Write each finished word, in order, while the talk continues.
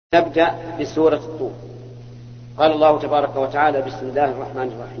نبدأ بسورة الطور. قال الله تبارك وتعالى: بسم الله الرحمن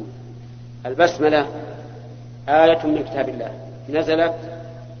الرحيم. البسملة آية من كتاب الله نزلت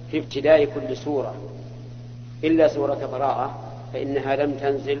في ابتداء كل سورة إلا سورة براءة، فإنها لم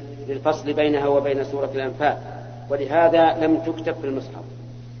تنزل للفصل بينها وبين سورة الأنفال، ولهذا لم تكتب في المصحف،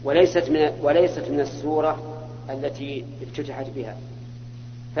 وليست من السورة التي افتتحت بها،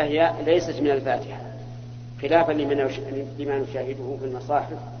 فهي ليست من الفاتحة، خلافا لما نشاهده في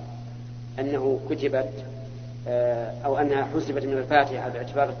المصاحف أنه كتبت أو أنها حسبت من الفاتحة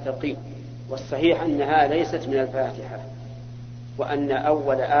باعتبار الترقيم. والصحيح أنها ليست من الفاتحة، وأن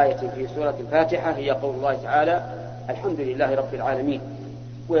أول آية في سورة الفاتحة هي قول الله تعالى: الحمد لله رب العالمين.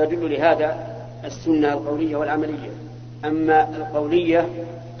 ويدل لهذا السنة القولية والعملية. أما القولية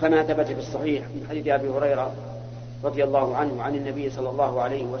فما ثبت في الصحيح من حديث أبي هريرة رضي الله عنه عن النبي صلى الله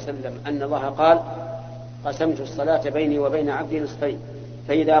عليه وسلم أن الله قال: قسمت الصلاة بيني وبين عبدي نصفين،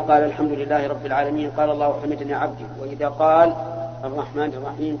 فإذا قال الحمد لله رب العالمين قال الله حمدني عبدي، وإذا قال الرحمن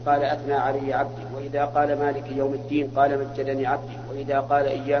الرحيم قال أثنى علي عبدي، وإذا قال مالك يوم الدين قال مجدني عبدي، وإذا قال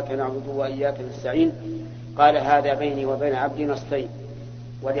إياك نعبد وإياك نستعين قال هذا بيني وبين عبدي نصفين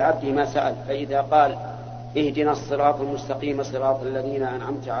ولعبدي ما سأل، فإذا قال اهدنا الصراط المستقيم صراط الذين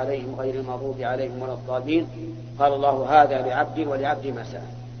أنعمت عليهم غير المغضوب عليهم ولا الضالين قال الله هذا لعبدي ولعبدي ما سأل.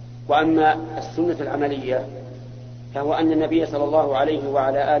 وأما السنة العملية فهو أن النبي صلى الله عليه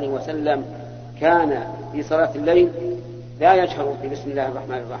وعلى آله وسلم كان في صلاة الليل لا يجهر بسم الله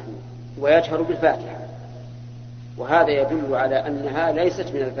الرحمن الرحيم ويجهر بالفاتحة، وهذا يدل على أنها ليست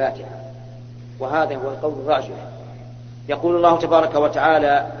من الفاتحة، وهذا هو القول الراجح. يقول الله تبارك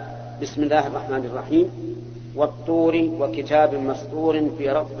وتعالى: بسم الله الرحمن الرحيم: والطور وكتاب مسطور في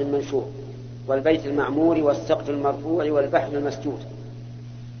رق منشور والبيت المعمور والسقف المرفوع والبحر المسجور.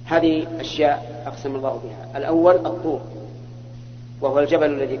 هذه أشياء أقسم الله بها. الأول الطور، وهو الجبل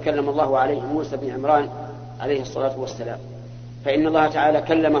الذي كلم الله عليه موسى بن عمران عليه الصلاة والسلام، فإن الله تعالى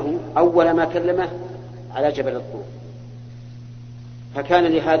كلمه أول ما كلمه على جبل الطور، فكان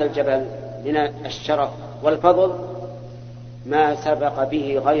لهذا الجبل من الشرف والفضل ما سبق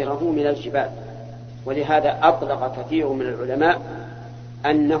به غيره من الجبال، ولهذا أطلق كثير من العلماء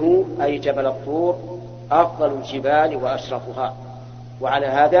أنه أي جبل الطور أفضل الجبال وأشرفها، وعلى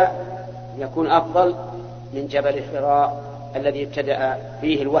هذا يكون أفضل من جبل حراء الذي ابتدأ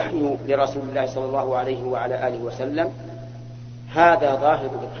فيه الوحي لرسول الله صلى الله عليه وعلى آله وسلم. هذا ظاهر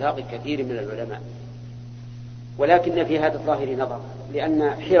إطلاق كثير من العلماء، ولكن في هذا الظاهر نظر،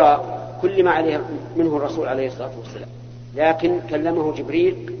 لأن حراء كل ما عليه منه الرسول عليه الصلاة والسلام، لكن كلمه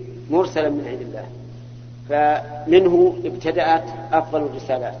جبريل مرسلا من عند الله، فمنه ابتدأت أفضل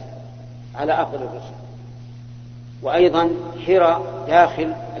الرسالات على أفضل الرسل. وأيضا حراء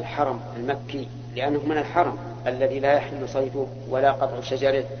داخل الحرم المكي، لأنه من الحرم الذي لا يحل صيده ولا قطع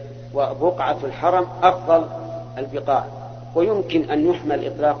شجره، وبقعة الحرم أفضل البقاع. ويمكن أن يحمل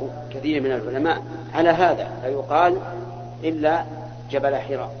إطلاق كثير من العلماء على هذا، لا يقال إلا جبل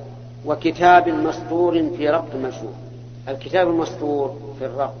حراء. وكتاب مسطور في رق منشور. الكتاب المسطور في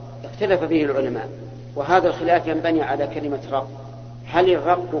الرق اختلف فيه العلماء، وهذا الخلاف ينبني على كلمة رق. هل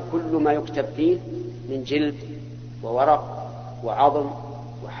الرق كل ما يكتب فيه من جلد وورق وعظم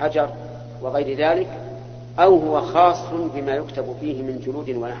وحجر وغير ذلك، أو هو خاص بما يكتب فيه من جلود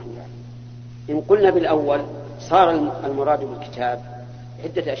ونحوها؟ إن قلنا بالأول صار المراد بالكتاب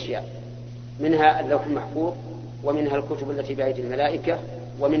عدة أشياء، منها اللوح المحفوظ، ومنها الكتب التي بأيدي الملائكة،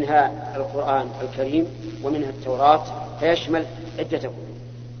 ومنها القرآن الكريم، ومنها التوراة، فيشمل عدة كتب.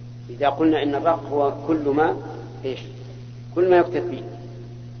 إذا قلنا إن الرق هو كل ما يكتب فيه،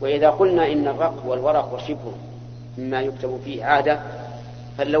 وإذا قلنا إن الرق والورق وشبهه مما يكتب فيه عادة،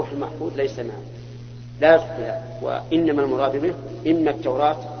 فاللوح المحفوظ ليس معه، لا يدخل، وإنما المراد به إما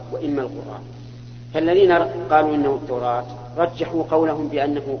التوراة وإما القرآن. فالذين قالوا إنه التوراة رجحوا قولهم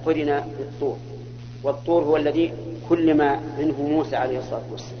بأنه قرن بالطور، والطور هو الذي كلم منه موسى عليه الصلاة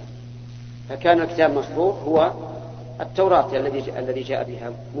والسلام، فكان الكتاب مسطور هو التوراة الذي جاء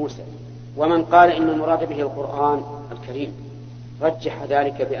بها موسى. ومن قال إن المراد به القرآن الكريم رجح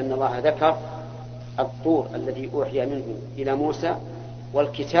ذلك بأن الله ذكر الطور الذي أوحي منه إلى موسى،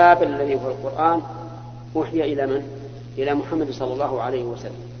 والكتاب الذي هو القرآن أوحي إلى من؟ إلى محمد صلى الله عليه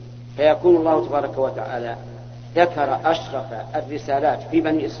وسلم. فيكون الله تبارك وتعالى ذكر أشرف الرسالات في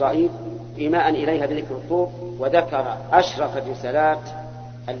بني إسرائيل إيماء إليها بذكر الطور، وذكر أشرف الرسالات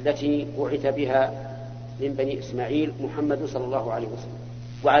التي بعث بها من بني إسماعيل محمد صلى الله عليه وسلم.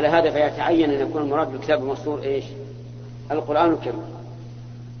 وعلى هذا فيتعين أن يكون المراد بالكتاب المسطور القرآن الكريم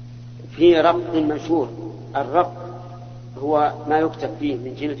في رق منشور. الرق هو ما يكتب فيه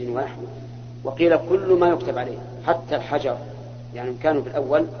من جلد ونحوه، وقيل كل ما يكتب عليه حتى الحجر يعني كانوا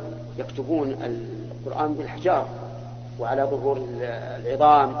بالأول يكتبون القرآن بالحجار وعلى ظهور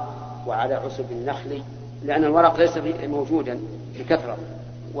العظام وعلى عصب النخل، لأن الورق ليس موجودا بكثرة.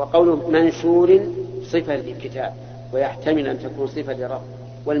 وقول منشور صفة للكتاب ويحتمل أن تكون صفة لرب،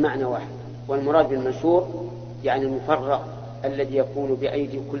 والمعنى واحد. والمراد بالمنشور يعني المفرق الذي يكون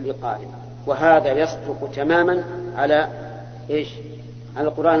بأيدي كل قارئ، وهذا يصدق تماما على إيش؟ على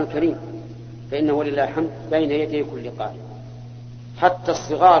القرآن الكريم، فإنه ولله الحمد بين يدي كل قارئ، حتى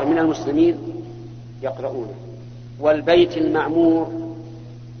الصغار من المسلمين يقرؤونه. والبيت المعمور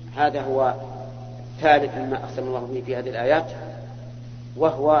هذا هو ثالث مما أقسم الله به في هذه الآيات،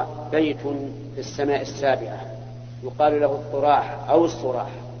 وهو بيت في السماء السابعة يقال له الطراح أو الصراح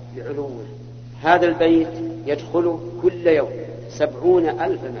لعلوه. هذا البيت يدخله كل يوم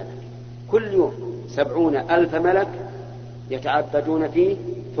 70,000 ملك، كل يوم 70,000 ملك يتعبدون فيه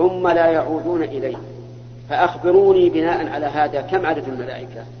ثم لا يعودون إليه. فأخبروني بناء على هذا كم عدد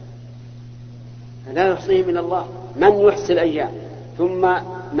الملائكة؟ لا يحصيه من الله. من يحصي الأيام، ثم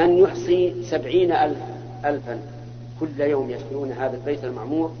من يحصي 70,000 كل يوم يدخلون هذا البيت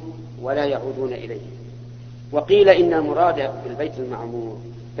المعمور ولا يعودون إليه. وقيل إن المراد بالبيت المعمور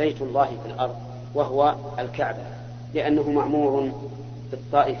بيت الله في الأرض، وهو الكعبة، لأنه معمور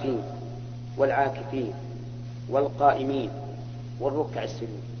بالطائفين والعاكفين والقائمين والركع السجود.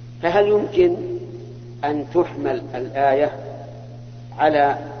 فهل يمكن أن تحمل الآية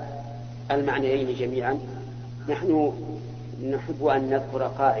على المعنيين جميعا؟ نحن نحب أن نذكر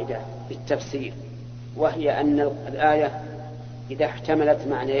قاعدة في التفسير، وهي أن الآية إذا احتملت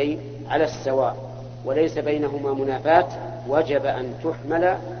معنيين على السواء وليس بينهما منافاة وجب أن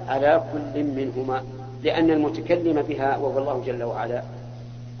تحمل على كل منهما، لأن المتكلم بها وهو الله جل وعلا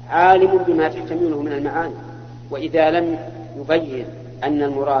عالم بما تحتمله من المعاني، وإذا لم يبين أن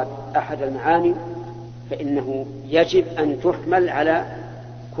المراد أحد المعاني فإنه يجب أن تحمل على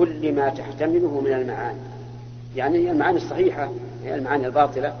كل ما تحتمله من المعاني، يعني المعاني الصحيحة هي المعاني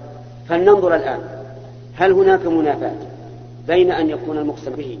الباطلة. فلننظر الآن، هل هناك منافاة بين أن يكون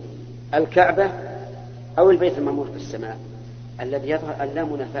المقسم به الكعبة أو البيت المعمور في السماء؟ الذي يظهر أن لا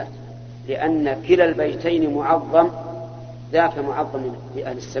منافاة، لأن كلا البيتين معظم، ذاك معظم في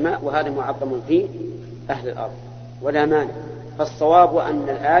أهل السماء وهذا معظم في أهل الأرض، ولا مانع. فالصواب أن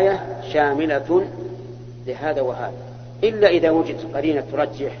الآية شاملة لهذا وهذا، إلا إذا وجدت قرينة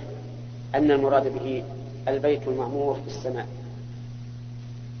ترجح أن المراد به البيت المعمور في السماء.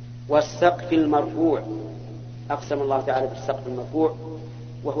 والسقف المرفوع، أقسم الله تعالى بالسقف المرفوع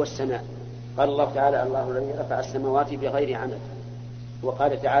وهو السماء. قال الله تعالى: الله الذي رفع السماوات بغير عمد.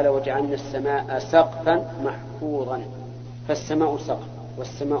 وقال تعالى: وجعلنا السماء سقفا محفوظا. فالسماء سقف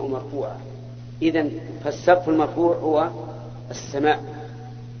والسماء مرفوعة، إذن فالسقف المرفوع هو السماء،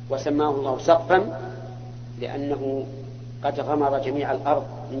 وسماه الله سقفا لأنه قد غمر جميع الأرض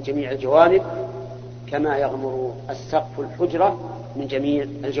من جميع الجوانب، كما يغمر السقف الحجرة من جميع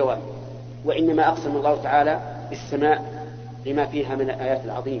الجوانب. وإنما أقسم الله تعالى بالسماء لما فيها من الآيات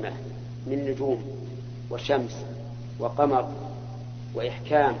العظيمة من نجوم وشمس وقمر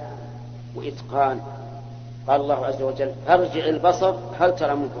وإحكام وإتقان. قال الله عز وجل: فارجع البصر هل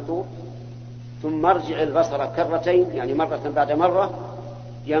ترى من فطور، ثم ارجع البصر كرتين، يعني مرة بعد مرة،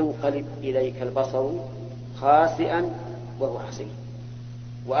 ينقلب إليك البصر خاسئا وهو حسير.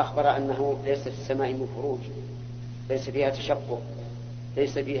 وأخبر أنه ليس في السماء من فروج، ليس فيها تشقق،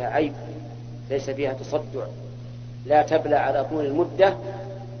 ليس فيها عيب، ليس فيها تصدع، لا تبلى على طول المدة،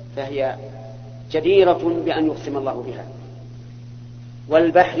 فهي جديرة بأن يقسم الله بها.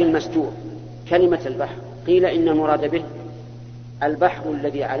 والبحر المسجور، كلمة البحر قيل إن المراد به البحر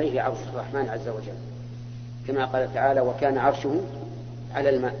الذي عليه عرش الرحمن عز وجل، كما قال تعالى: وكان عرشه على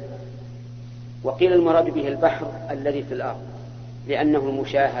الماء. وقيل المراد به البحر الذي في الأرض، لأنه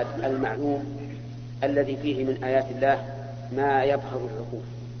المشاهد المعلوم الذي فيه من آيات الله ما يبهر العقول.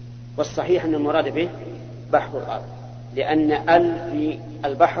 والصحيح أن المراد به بحر الأرض، لأن في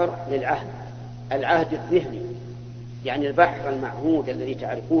البحر للعهد، العهد الذهني، يعني البحر المعهود الذي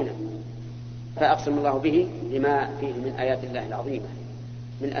تعرفونه. فأقسم الله به لما فيه من آيات الله العظيمة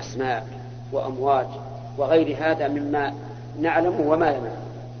من أسماء وأمواج وغير هذا مما نعلمه وما لا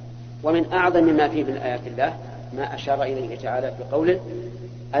نعلم. ومن أعظم ما فيه من آيات الله ما أشار إليه تعالى في قوله: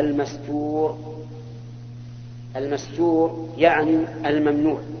 المستور. المستور يعني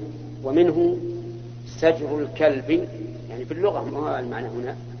الممنوع، ومنه سجر الكلب، يعني في اللغة، ما المعنى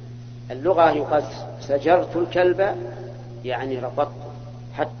هنا اللغة يقال سجرت الكلب، يعني ربطته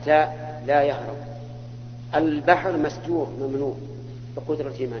حتى لا يهرب. البحر مسجور ممنوع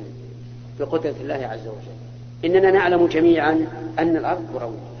بقدرة الله عز وجل. إننا نعلم جميعا أن الأرض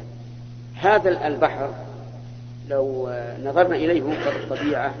كروية. هذا البحر لو نظرنا إليه وفق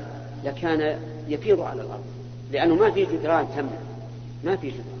الطبيعة لكان يفيض على الأرض، لأنه ما في جدران تمنع، ما في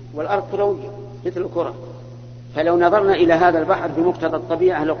جدران، والأرض كروية مثل الكرة. فلو نظرنا إلى هذا البحر بمقتضى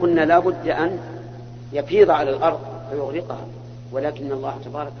الطبيعة لقلنا لا بد أن يفيض على الأرض فيغرقها، ولكن الله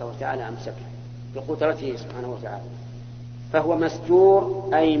تبارك وتعالى أمسكه بقدرته سبحانه وتعالى. فهو مستور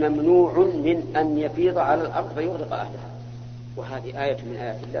أي ممنوع من أن يفيض على الأرض فيغرق أهلها. وهذه آية من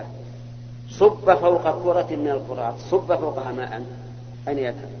آيات الله. صب فوق كرة من الكرات، صب فوقها ماء، أن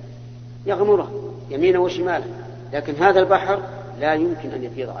يذهب يغمره يمينا وشمالا، لكن هذا البحر لا يمكن أن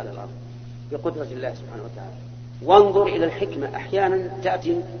يفيض على الأرض بقدرة الله سبحانه وتعالى. وانظر إلى الحكمة، أحيانا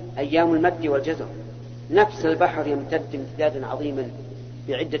تأتي أيام المد والجزر، نفس البحر يمتد امتدادا عظيما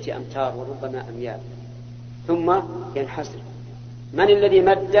بعدة أمتار وربما أميال ثم ينحسر. من الذي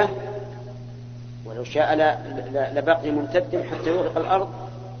مده؟ ولو شاء لبقي ممتدا حتى يغرق الأرض.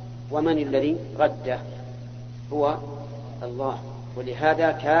 ومن الذي رده؟ هو الله.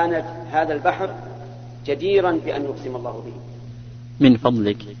 ولهذا كان هذا البحر جديرا بأن يقسم الله به. من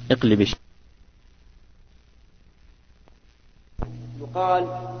فضلك اقلب. يقال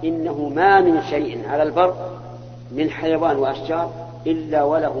إنه ما من شيء على البر من حيوان وأشجار إلا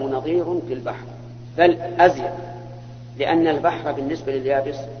وله نظير في البحر، بل أزيد، لأن البحر بالنسبة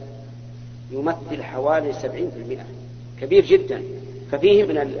لليابس يمثل حوالي 70%، كبير جدا. ففيه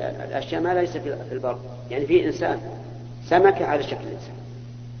من الأشياء ما ليس في البر، يعني فيه إنسان، سمكة على شكل إنسان،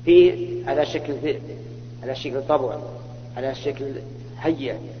 فيه على شكل ذئب، على شكل طبع، على شكل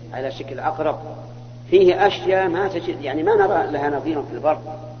حية، على شكل عقرب، فيه أشياء ما تجد، يعني ما نرى لها نظير في البر.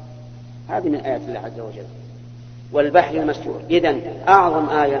 هذه من آيات الله عز وجل. والبحر المستور، إذن أعظم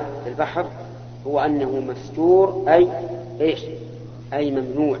آية في البحر هو أنه مستور، أي إيش؟ أي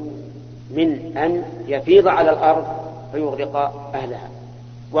ممنوع من أن يفيض على الأرض فيغرق أهلها.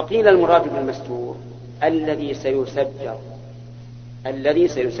 وقيل المراد بالمستور الذي سيسجر، الذي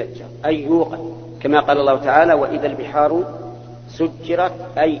سيسجر أي يوقد، كما قال الله تعالى وإذا البحار سجرت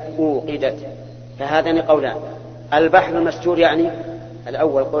أي أوقدت. فهذان قولان. البحر المستور يعني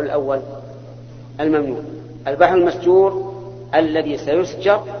الأول، قول الأول الممنوع. البحر المستور الذي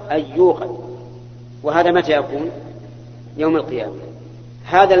سيسجر أي يوقد. وهذا متى يكون؟ يوم القيامة.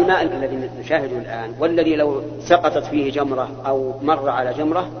 هذا الماء الذي نشاهده الآن والذي لو سقطت فيه جمرة أو مر على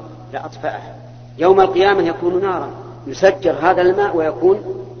جمرة لأطفأها، يوم القيامة يكون نارا، يسجر هذا الماء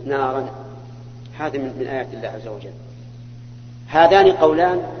ويكون نارا. هذا من آيات الله عز وجل. هذان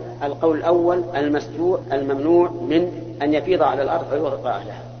قولان. القول الأول المستور الممنوع من أن يفيض على الأرض فيغرق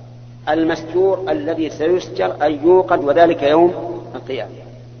أهلها. المستور الذي سيسجر أي يوقد، وذلك يوم القيامة.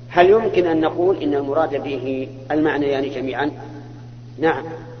 هل يمكن أن نقول إن المراد به المعنى يعني جميعا؟ نعم،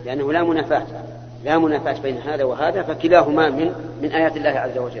 لأنه لا منافاة بين هذا وهذا، فكلاهما من آيات الله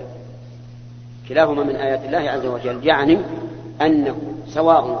عز وجل. كلاهما من آيات الله عز وجل، يعني أنه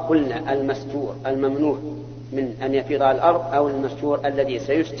سواء قلنا المستور الممنوع من أن يفيض على الأرض أو المستور الذي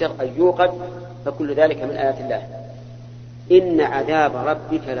سيستر أن يوقد، فكل ذلك من آيات الله. إن عذاب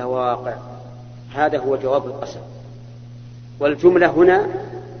ربك لواقع، هذا هو جواب القسم. والجملة هنا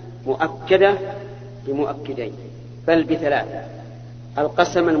مؤكدة بمؤكدين بل بثلاثة.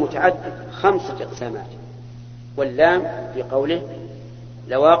 القسم المتعدد 5 أقسامات، واللام في قوله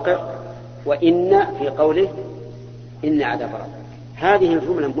لواقع، وإن في قوله إن عذاب ربك. هذه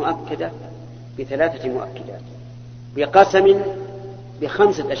الجملة مؤكدة ب3 مؤكدات، بقسم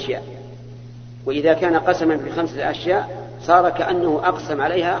ب5 أشياء. وإذا كان قسما ب5 أشياء صار كأنه أقسم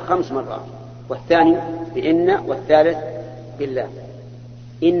عليها 5 مرات، والثاني بإن والثالث بالله.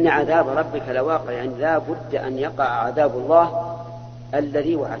 إن عذاب ربك لواقع، يعني لا بد أن يقع عذاب الله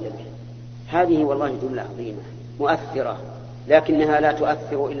الذي وعد به. هذه والله جملة عظيمة مؤثرة، لكنها لا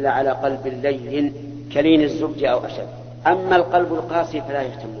تؤثر إلا على قلب لين كلين الزبد أو أشد. أما القلب القاسي فلا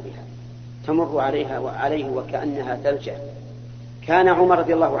يهتم بها، تمر عليه وكأنها ثلجة. كان عمر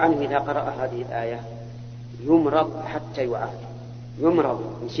رضي الله عنه إذا قرأ هذه الآية يمرض حتى يعاد، يمرض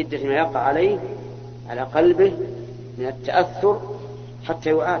من شدة ما يقع عليه على قلبه من التأثر حتى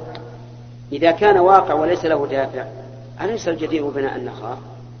يعاد. إذا كان واقع وليس له دافع، أليس الجدير بنا أن نخاف؟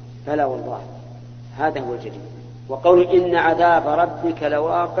 فلا والله، هذا هو الجدير. وقول إن عذاب ربك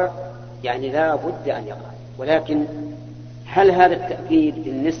لواقع يعني لا بد أن يقع. ولكن هل هذا التأكيد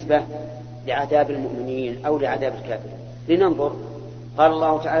بالنسبة لعذاب المؤمنين أو لعذاب الكافرين؟ لننظر. قال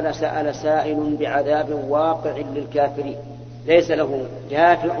الله تعالى سأل سائل بعذاب واقع للكافرين ليس له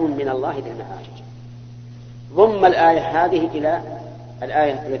دافع من الله ذي المعارج. ضم الآية هذه إلى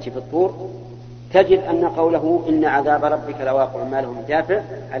الآية التي في الطور، تجد أن قوله إن عذاب ربك لواقع ما لهم دافع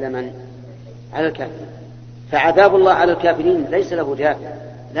على من؟ على الكافرين. فعذاب الله على الكافرين ليس له دافع،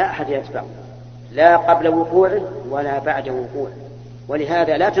 لا أحد يتبعه. لا قبل وقوعه ولا بعد وقوعه،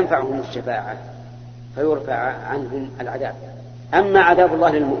 ولهذا لا تنفعهم الشفاعة فيرفع عنهم العذاب. أما عذاب الله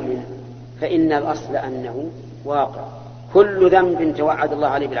للمؤمن فإن الأصل أنه واقع، كل ذنب توعد الله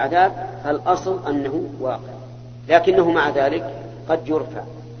عليه بالعذاب الأصل أنه واقع، لكنه مع ذلك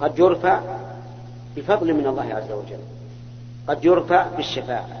قد يرفع بفضل من الله عز وجل، قد يرفع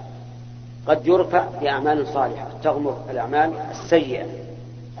بالشفاعة، قد يرفع بأعمال صالحة تغمر الأعمال السيئة.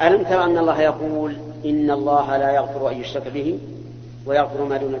 ألم تر أن الله يقول إن الله لا يغفر أن يشرك به ويغفر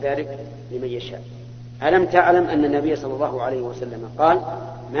ما دون ذلك لمن يشاء؟ ألم تعلم أن النبي صلى الله عليه وسلم قال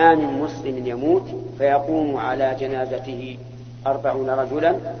ما من مسلم يموت فيقوم على جنازته 40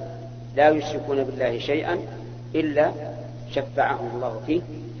 رجلا لا يشركون بالله شيئا إلا شفعهم الله فيه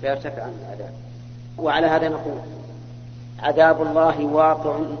فيرتفع عنه العذاب. وعلى هذا نقول عذاب الله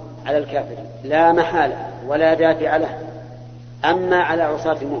واقع على الكافر لا محالة ولا دافع له. أما على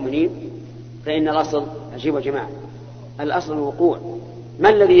عصاة المؤمنين فإن الأصل أجيب يا جماعة، الأصل الوقوع. ما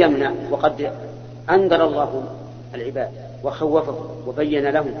الذي يمنع؟ وقد أنذر الله العباد وخوفهم وبين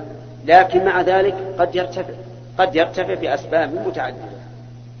لهم، لكن مع ذلك قد يرتفع بأسباب متعددة.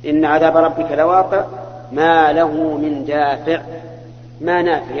 إن عذاب ربك لواقع ما له من دافع، ما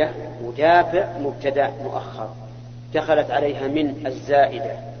نافية ودافع مبتدأ مؤخر دخلت عليها من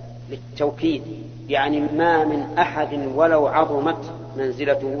الزائدة للتوكيد، يعني ما من أحد ولو عظمت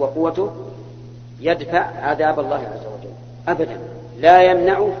منزلته وقوته يدفع عذاب الله عز وجل أبدا، لا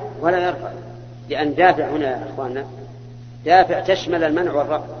يمنعه ولا يرفع. لأن دافع هنا يا أخواننا دافع تشمل المنع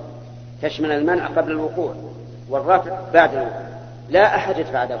والرفع، تشمل المنع قبل الوقوع والرفع بعد الوقوع. لا أحد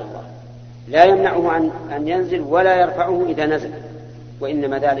يدفع عذاب الله، لا يمنعه أن ينزل ولا يرفعه إذا نزل،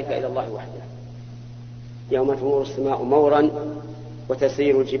 وإنما ذلك إلى الله وحده. يوم تمور السماء مورا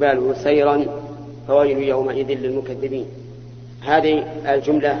وتسير الجبال سيرا فويل يومئذ للمكذبين. هذه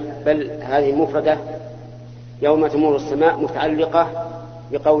الجملة بل هذه المفردة يوم تمور السماء متعلقة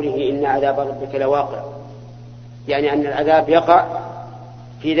بقوله إن عذاب ربك لواقع، يعني أن العذاب يقع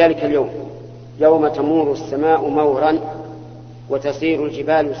في ذلك اليوم. يوم تمور السماء مورا وتسير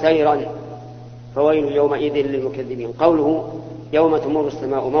الجبال سيرا فويل يومئذ للمكذبين. قوله يوم تمور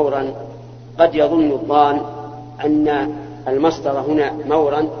السماء مورا قد يظن الظان أن المصدر هنا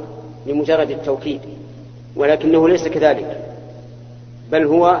مورا لمجرد التوكيد، ولكنه ليس كذلك، بل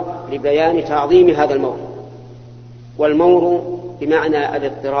هو لبيان تعظيم هذا المور. والمور بمعنى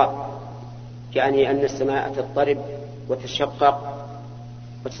الاضطراب، يعني أن السماء تضطرب وتشقق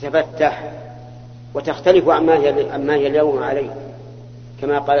وتتفتح وتختلف عما هي اليوم عليه،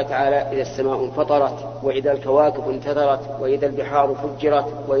 كما قال تعالى إذا السماء انفطرت وإذا الكواكب انتثرت وإذا البحار فجرت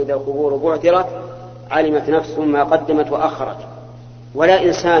وإذا القبور بعثرت علمت نفس ما قدمت وأخرت. ولا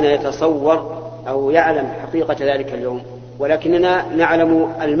إنسان يتصور أو يعلم حقيقة ذلك اليوم، ولكننا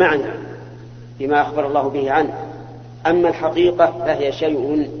نعلم المعنى بما أخبر الله به عنه. أما الحقيقة فهي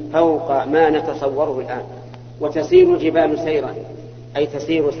شيء فوق ما نتصوره الآن. وتسير الجبال سيرا أي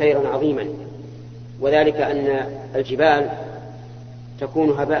تسير سيرا عظيما، وذلك أن الجبال تكون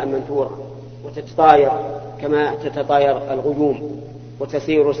هباء منثورا وتتطاير كما تتطاير الغيوم،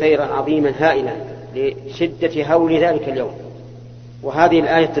 وتسير سيرا عظيما هائلا لشدة هول ذلك اليوم. وهذه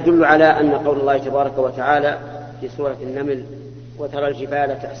الآية تدل على أن قول الله تبارك وتعالى في سورة النمل وترى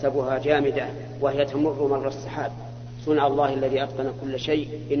الجبال تحسبها جامدة وهي تمر مر السحاب صنع الله الذي أتقن كل شيء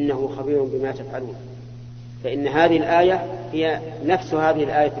إنه خبير بما تفعلون، فإن هذه الآية هي نفس هذه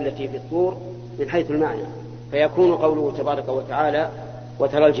الآية التي في الطور من حيث المعنى. فيكون قوله تبارك وتعالى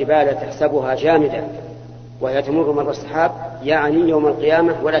وترى الجبال تحسبها جامدة وهي تمر مر السحاب يعني يوم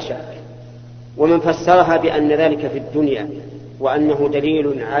القيامة ولا شك. ومن فسرها بأن ذلك في الدنيا وأنه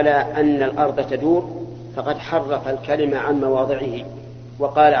دليل على أن الأرض تدور فقد حرف الكلمة عن مواضعه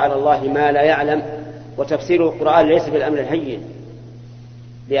وقال على الله ما لا يعلم. وتفسير القرآن ليس بالأمر الهين،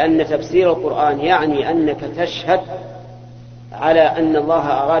 لأن تفسير القرآن يعني أنك تشهد على أن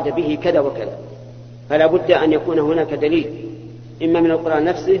الله أراد به كذا وكذا، فلا بد أن يكون هناك دليل إما من القرآن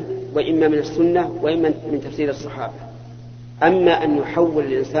نفسه وإما من السنة وإما من تفسير الصحابة. أما أن يحول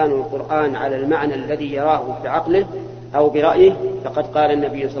الإنسان القرآن على المعنى الذي يراه بعقله أو برأيه فقد قال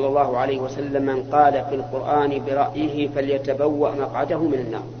النبي صلى الله عليه وسلم من قال في القرآن برأيه فليتبوأ مقعده من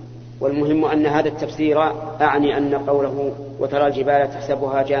النار. والمهم أن هذا التفسير أعني أن قوله وترى الجبال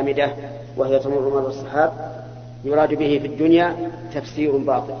تحسبها جامدة وهي تمر مر السحاب يراد به في الدنيا تفسير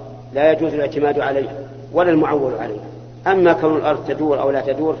باطل لا يجوز الاعتماد عليه ولا المعول عليه. أما كون الأرض تدور أو لا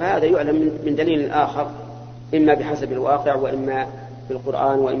تدور فهذا يعلم من دليل آخر إما بحسب الواقع وإما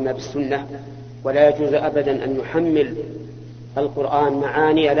بالقرآن وإما بالسنة. ولا يجوز أبدا أن نحمل القرآن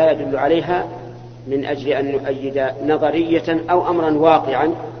معاني لا يدل عليها من أجل أن نؤيد نظرية أو أمرا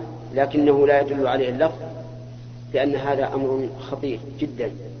واقعا لكنه لا يدل عليه اللفظ، لأن هذا أمر خطير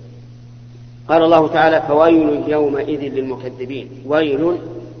جدا. قال الله تعالى: فويل يومئذ للمكذبين. ويل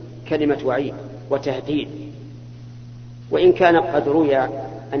كلمة وعيد وتهديد، وإن كان قد روي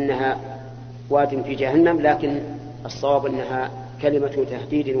أنها واد في جهنم، لكن الصواب أنها كلمة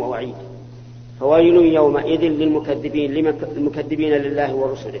تهديد ووعيد. فويل يومئذ للمكذبين، المكذبين لله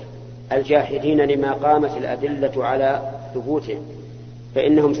ورسله الجاحدين لما قامت الأدلة على ثبوته،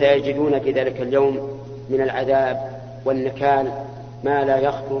 فإنهم سيجدون في ذلك اليوم من العذاب والنكال ما لا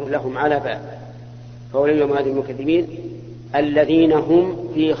يخطر لهم على بال. فويل يومئذ للمكذبين الذين هم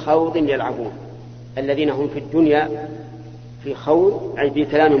في خوض يلعبون. الذين هم في الدنيا في خوض، أي في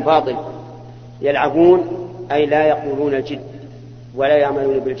كلام باطل. يلعبون أي لا يقولون الجد ولا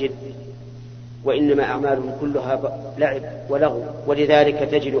يعملون بالجد، وإنما أعمالهم كلها لعب ولغو، ولذلك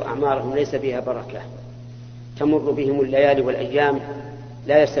تجد أعمارهم ليس فيها بركة، تمر بهم الليالي والأيام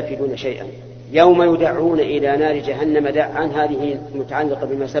لا يستفيدون شيئا. يوم يدعون إلى نار جهنم دعا، هذه متعلقة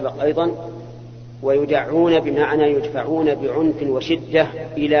بما سبق أيضا. ويدعون بمعنى يدفعون بعنف وشدة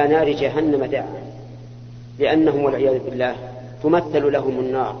إلى نار جهنم دعا، لأنهم والعياذ بالله تمثل لهم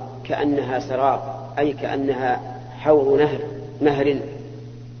النار كأنها سراب، أي كأنها حوض نهر،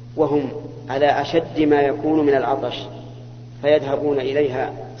 وهم على أشد ما يكون من العطش، فيذهبون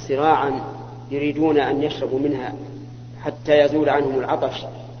إليها سراعا يريدون أن يشربوا منها حتى يزول عنهم العطش،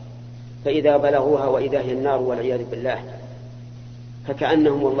 فإذا بلغوها وإذا هي النار والعياذ بالله،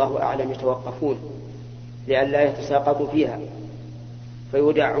 فكأنهم والله أعلم يتوقفون لئلا يتساقطوا فيها،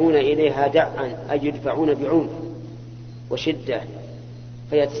 فيدعون إليها دعا، أي يدفعون بعنف وشدة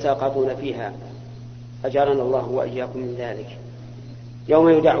فيتساقطون فيها، أجارنا الله وإياكم من ذلك. يوم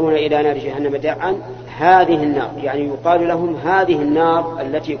يدعون إلى نار جهنم دعا، هذه النار، يعني يقال لهم هذه النار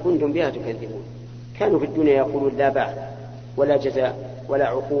التي كنتم بها تكذبون. كانوا في الدنيا يقولون لا بعث ولا جزاء ولا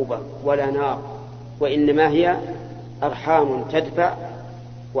عقوبة ولا نار، وإنما هي أرحام تدفع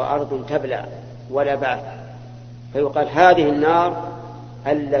وأرض تبلع ولا بعث، فيقال هذه النار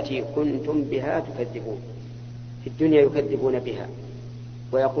التي كنتم بها تكذبون. في الدنيا يكذبون بها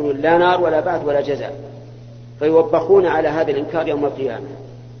ويقولون لا نار ولا بعث ولا جزاء، فيوبخون على هذا الإنكار يوم القيامة.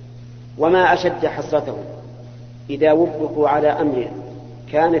 وما أشد حسرتهم إذا وبخوا على أمر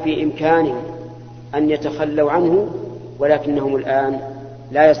كان في إمكانهم أن يتخلوا عنه، ولكنهم الآن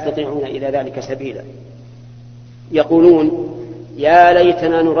لا يستطيعون إلى ذلك سبيلا. يقولون يا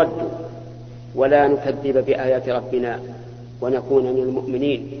ليتنا نرد ولا نكذب بآيات ربنا ونكون من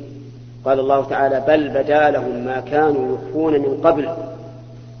المؤمنين. قال الله تعالى: بل بدا لهم ما كانوا يخفون من قبل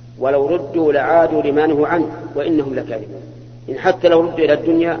ولو ردوا لعادوا لما نهوا عنه وإنهم لكاذبون. إن حتى لو ردوا إلى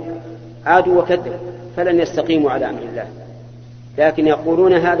الدنيا عادوا وكذبوا فلن يستقيموا على أمر الله، لكن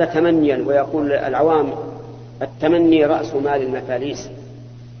يقولون هذا تمنيا. ويقول العوام: التمني رأس مال المفاليس.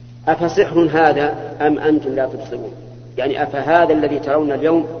 أفسحر هذا أم أنتم لا تبصرون؟ يعني أفهذا الذي ترون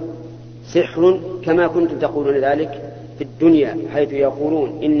اليوم سحر كما كنتم تقولون ذلك في الدنيا، حيث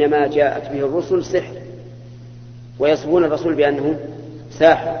يقولون إنما جاءت به الرسل سحر، ويصفون الرسول بأنه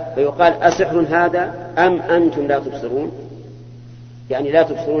ساحر، فيقال أسحر هذا أم أنتم لا تبصرون؟ يعني لا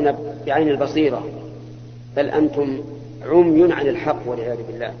تبصرون بعين البصيرة، بل أنتم عمي عن الحق والعياذ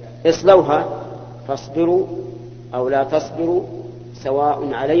بالله. اصلوها فاصبروا أو لا تصبروا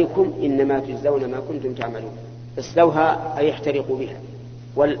سواء عليكم إنما تجزون ما كنتم تعملون. اصلوها أي احترقوا بها،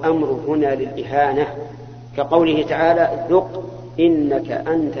 والأمر هنا للإهانة، كقوله تعالى: ذق إنك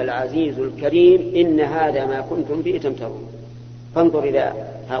أنت العزيز الكريم إن هذا ما كنتم به تمترون. فانظر إلى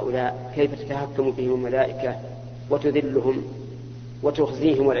هؤلاء كيف تتهكم بهم الملائكة وتذلهم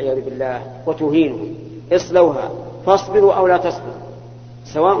وتخزيهم والعياذ بالله وتهينهم. اصلوها فاصبروا أو لا تصبروا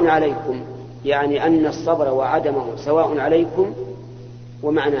سواء عليكم، يعني أن الصبر وعدمه سواء عليكم،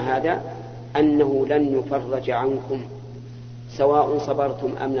 ومعنى هذا أنه لن يفرج عنكم سواء صبرتم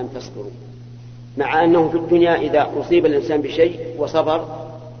أم لم تصبروا، مع أنه في الدنيا إذا أصيب الإنسان بشيء وصبر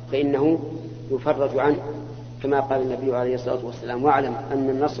فإنه يفرج عنه، كما قال النبي عليه الصلاة والسلام: واعلم أن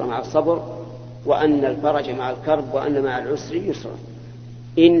النصر مع الصبر وأن الفرج مع الكرب وأن مع العسر يسرا.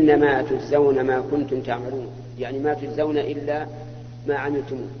 إنما تجزون ما كنتم تعملون، يعني ما تجزون إلا ما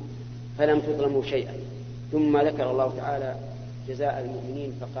عملتموه فلم تظلموا شيئا. ثم ذكر الله تعالى جزاء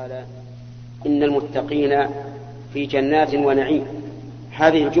المؤمنين فقال: إن المتقين في جنات ونعيم.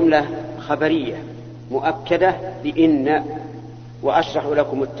 هذه الجملة خبرية مؤكدة بإن، وأشرح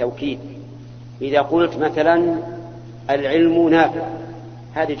لكم التوكيد. إذا قلت مثلا العلم نافع،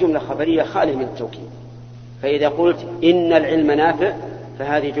 هذه جملة خبرية خالية من التوكيد. فإذا قلت إن العلم نافع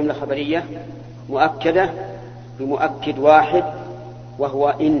فهذه جملة خبرية مؤكدة بمؤكد واحد وهو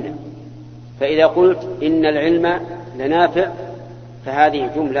إن. فإذا قلت إن العلم لنافع فهذه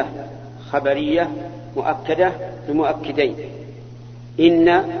جملة خبرية مؤكدة بمؤكدين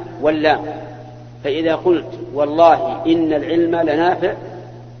إن واللام. فإذا قلت والله إن العلم لنافع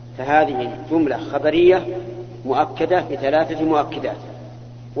فهذه جملة خبرية مؤكدة بثلاثة مؤكدات،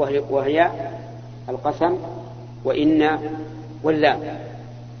 وهي القسم وإن واللام.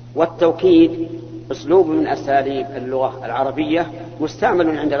 والتوكيد أسلوب من أساليب اللغة العربية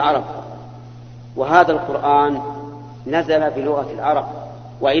مستعمل عند العرب، وهذا القرآن نزل بلغة العرب،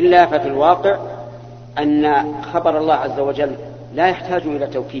 وإلا ففي الواقع أن خبر الله عز وجل لا يحتاج إلى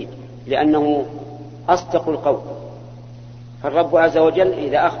توكيد لأنه أصدق القول. فالرب عز وجل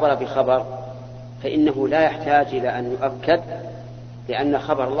إذا أخبر بخبر فإنه لا يحتاج إلى أن يؤكد لأن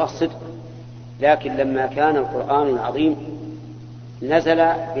خبر الله صدق. لكن لما كان القرآن العظيم نزل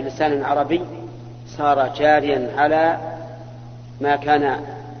بلسان عربي صار جاريا على ما كان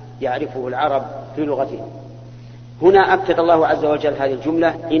يعرفه العرب في لغتهم. هنا أكد الله عز وجل هذه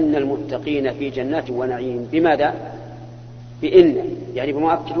الجملة إن المتقين في جنات ونعيم. بماذا؟ بإن، يعني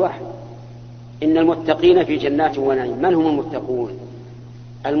بمؤكد واحد. إن المتقين في جنات ونعيم. من هم المتقون؟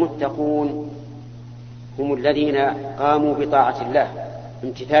 المتقون هم الذين قاموا بطاعة الله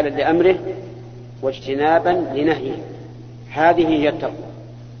امتثالا لأمره واجتنابا لنهيه. هذه هي التقوى.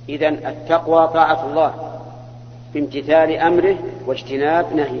 إذن التقوى طاعة الله بامتثال أمره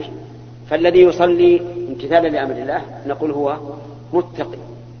واجتناب نهيه. فالذي يصلي امتثالا لأمر الله نقول هو متقي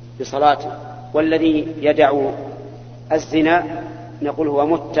بصلاته، والذي يدع الزنا نقول هو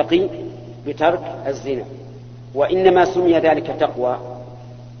متقي بترك الزنا. وإنما سمي ذلك تقوى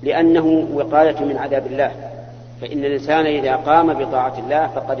لأنه وقاية من عذاب الله، فإن الإنسان إذا قام بطاعة الله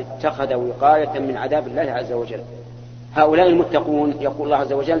فقد اتخذ وقاية من عذاب الله عز وجل. هؤلاء المتقون يقول الله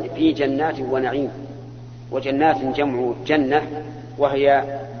عز وجل في جنات ونعيم. وجنات جمع جنة، وهي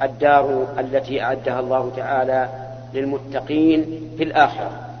الدار التي أعدها الله تعالى للمتقين في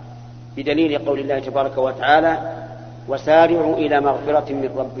الآخرة، بدليل قول الله تبارك وتعالى وسارعوا إلى مغفرة من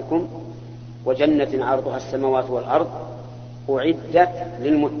ربكم وجنة عرضها السماوات والأرض أعدت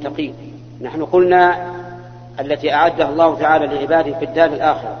للمتقين. نحن قلنا التي أعدها الله تعالى لعباده في الدار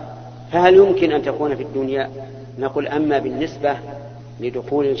الآخرة، فهل يمكن أن تكون في الدنيا؟ نقول أما بالنسبة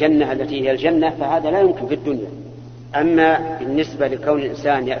لدخول الجنة التي هي الجنة فهذا لا يمكن في الدنيا. أما بالنسبة لكون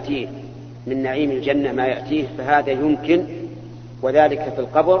الإنسان يأتيه من نعيم الجنة ما يأتيه فهذا يمكن، وذلك في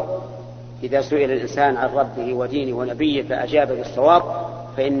القبر إذا سئل الإنسان عن ربه ودينه ونبيه فأجاب بالصواب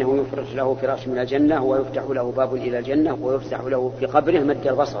فإنه يفرش له فراش من الجنة ويفتح له باب إلى الجنة ويفتح له في قبره مد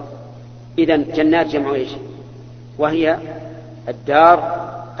البصر. إذن جنات جمع إيش؟ وهي الدار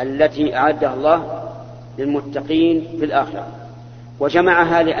التي أعدها الله للمتقين في الآخرة.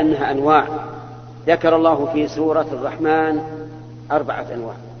 وجمعها لأنها أنواع. ذكر الله في سورة الرحمن 4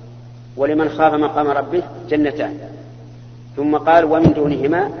 أنواع: ولمن خاف مقام ربه جنتان، ثم قال ومن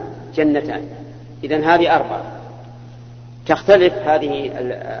دونهما جنتان. إذن هذه 4. تختلف هذه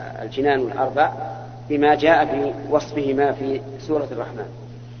الجنان 4 بما جاء في وصفهما في سورة الرحمن.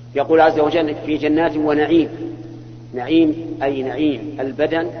 يقول عز وجل في جنات ونعيم. نعيم أي نعيم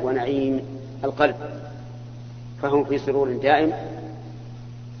البدن ونعيم القلب، فهم في سرور دائم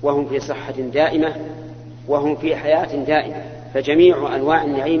وهم في صحة دائمة وهم في حياة دائمة، فجميع أنواع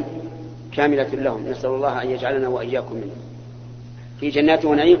النعيم كاملة لهم. نسأل الله أن يجعلنا وإياكم منه. في جنات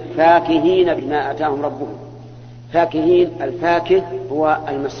ونعيم فاكهين بما آتاهم ربهم. فاكهين، الفاكه هو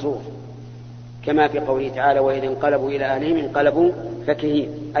المسرور، كما في قوله تعالى وإذا انقلبوا إلى أهلهم انقلبوا فاكهين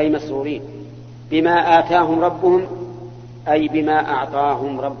أي مسرورين بما آتاهم ربهم، أي بما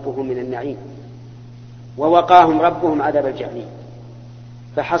أعطاهم ربهم من النعيم. ووقاهم ربهم عذاب الجحيم،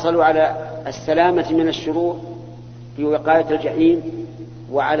 فحصلوا على السلامة من الشرور في وقاية الجحيم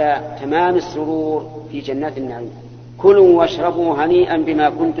وعلى تمام السرور في جنات النعيم. كلوا واشربوا هنيئا بما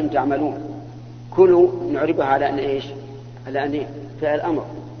كنتم تعملون. كلوا نعربها على أن إيش؟ على أن فعل الأمر.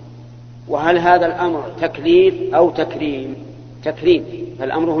 وهل هذا الأمر تكليف أو تكريم؟ تكريم،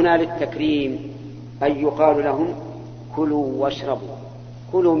 فالأمر هنا للتكريم، أي يقال لهم كلوا واشربوا.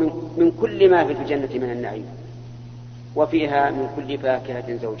 كلوا من كل ما في الجنة من النعيم، وفيها من كل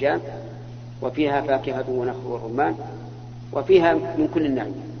فاكهة زوجان، وفيها فاكهة ونخل ورمان، وفيها من كل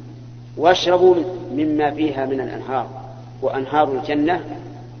النعيم. واشربوا مما فيها من الأنهار. وأنهار الجنة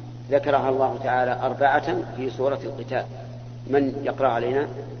ذكرها الله تعالى 4 في سورة القتال. من يقرأ علينا؟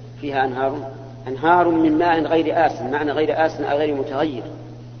 فيها أنهار من ماء غير آسن. معنى غير آسن غير متغير.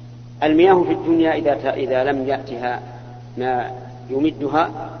 المياه في الدنيا إذا لم يأتها ما يمدها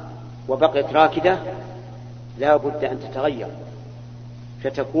وبقيت راكدة لا بد أن تتغير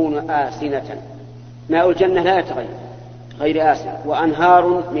فتكون آسنة. ماء الجنة لا يتغير، غير آسن.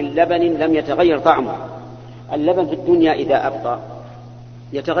 وأنهار من لبن لم يتغير طعمه. اللبن في الدنيا إذا أبقى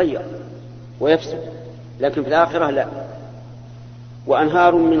يتغير، ويفسد، لكن في الآخرة لا.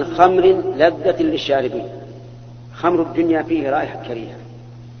 وأنهار من خمر لذة للشاربين. خمر الدنيا فيه رائحة كريهة،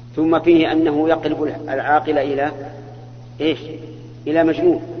 ثم فيه أنه يقلب العاقل إلى إيش؟ إلى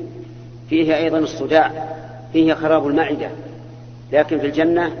مجنون. فيه أيضا الصداع، فيه خراب المعدة. لكن في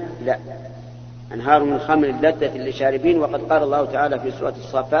الجنة لا، أنهار من خمر لذة للشاربين. وقد قال الله تعالى في سورة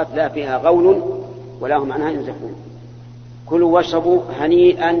الصافات: لا فيها غول ولا هم عنها ينزفون. كلوا واشربوا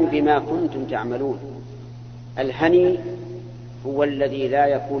هنيئا بما كنتم تعملون. الهني هو الذي لا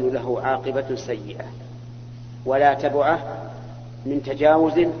يكون له عاقبة سيئة ولا تبعه من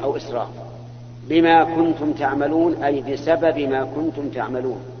تجاوز أو إسراف. بما كنتم تعملون أي بسبب ما كنتم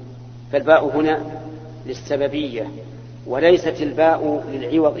تعملون. فالباء هنا للسببية وليست الباء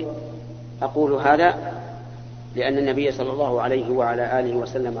للعوض. أقول هذا لأن النبي صلى الله عليه وعلى آله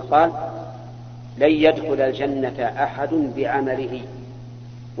وسلم قال: لن يدخل الجنة أحد بعمله.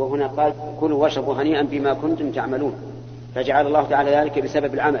 وهنا قال: كلوا واشربوا هنيئا بما كنتم تعملون، فجعل الله تعالى ذلك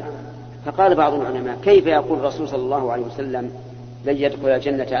بسبب العمل. فقال بعض العلماء: كيف يقول الرسول صلى الله عليه وسلم لن يدخل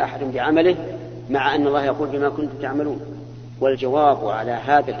الجنة أحد بعمله مع أن الله يقول بما كنتم تعملون؟ والجواب على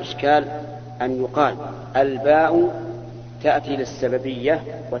هذا الإشكال أن يقال: الباء تأتي للسببية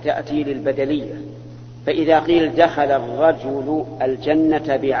وتأتي للبدلية. فإذا قيل دخل الرجل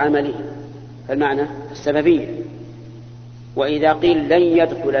الجنة بعمله فالمعنى السببية، وإذا قيل لن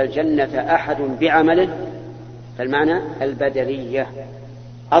يدخل الجنة أحد بعمله فالمعنى البدلية.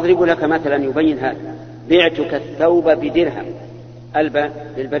 أضرب لك مثلا يبين هذا: بعتك الثوب بدرهم،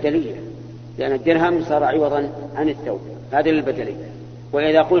 الباء للبدلية لأن الدرهم صار عوضا عن الثوب، هذا للبدلية.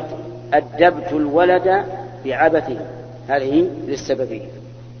 وإذا قلت أدبت الولد بعبثه هذه للسببية.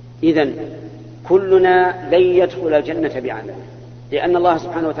 إذن كلنا لن يدخل الجنة بعمله، لأن الله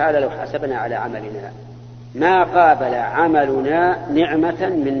سبحانه وتعالى لو حاسبنا على عملنا ما قابل عملنا نعمة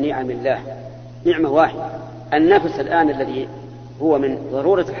من نعم الله، نعمة واحدة. النفس الآن الذي هو من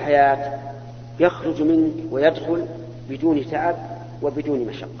ضرورة الحياة يخرج منك ويدخل بدون تعب وبدون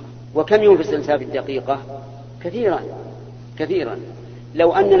مشقة. وكم ينفس الإنسان في الدقيقة؟ كثيرا.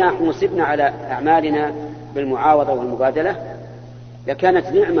 لو أننا حسبنا على أعمالنا بالمعاوضة والمبادلة لكانت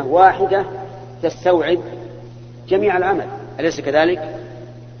نعمة واحدة تستوعب جميع العمل، أليس كذلك؟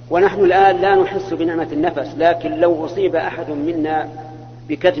 ونحن الآن لا نحس بنعمة النفس، لكن لو أصيب أحد منا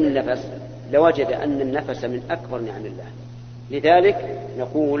بكتم النفس لوجد أن النفس من أكبر نعم الله. لذلك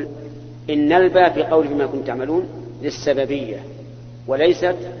نقول إن الباء في قول بما كنتم تعملون للسببية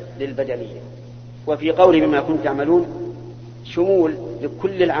وليست للبدلية. وفي قول بما كنتم تعملون شمول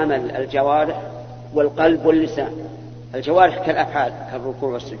لكل العمل، الجوارح والقلب واللسان. الجوارح كالأفعال كالركوع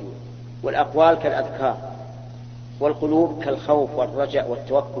والسجود، والأقوال كالأذكار، والقلوب كالخوف والرجاء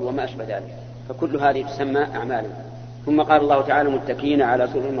والتوكل وما أشبه ذلك، فكل هذه تسمى أعمالا. ثم قال الله تعالى: متكئين على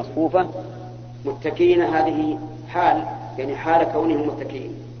سرر مصفوفة. متكئين هذه حال، يعني حال كونهم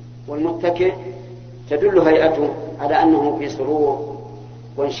متكئين، والمتكئ تدل هيئته على أنه في سرور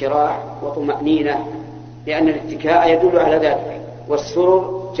وانشراح وطمأنينة، لأن الاتكاء يدل على ذلك.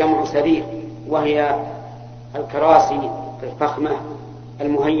 والسرر جمع سرير، وهي الكراسي الفخمة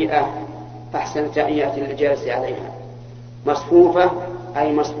المهيئة أحسن تهيئة للجالس عليها. مصفوفة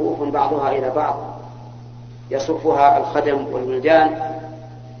أي مصفوف بعضها إلى بعض يصفها الخدم والولدان.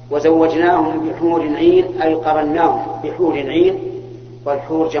 وزوجناهم بحور عين أي قرناهم بحور عين،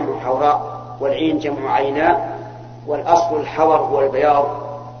 والحور جمع حوراء والعين جمع عيناء، والأصل الحور هو البياض.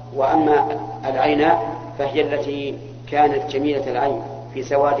 وأما العيناء فهي التي كانت جميلة العين في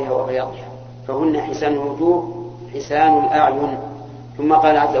سوادها وبياضها، فهن حسان الوجوه حسان الأعين. ثم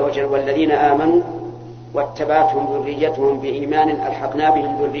قال عز وجل: والذين آمنوا واتبعتهم ذريتهم بإيمان ألحقنا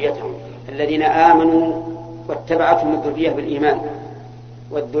بهم ذريتهم. الذين آمنوا واتبعتهم الذرية بالإيمان،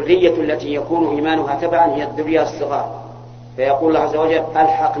 والذرية التي يكون إيمانها تبعا هي الذرية الصغار، فيقول الله عز وجل: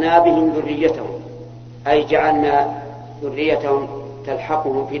 ألحقنا بهم ذريتهم، أي جعلنا ذريتهم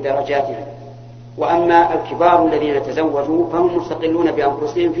تلحقهم في درجاتهم. وأما الكبار الذين تزوجوا فهم مستقلون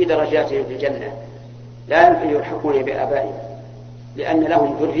بأنفسهم في درجاتهم في الجنة، لا يلحقون بآبائهم، لأن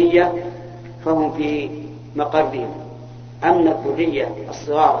لهم ذرية فهم في مقرهم. أما الذرية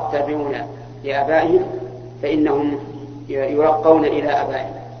الصغار التابعون لآبائهم فإنهم يرقون إلى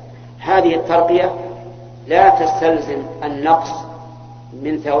آبائهم. هذه الترقية لا تستلزم النقص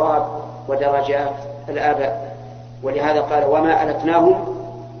من ثواب ودرجات الآباء، ولهذا قال: وما ألتناهم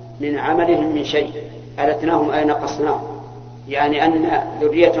من عملهم من شيء. ألتناهم أي نقصناهم، يعني أن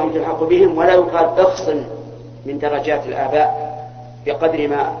ذريتهم تلحق بهم، ولا يقال اخصم من درجات الآباء بقدر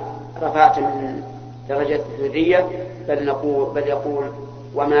ما رفعت من درجة الذرية، بل يقول: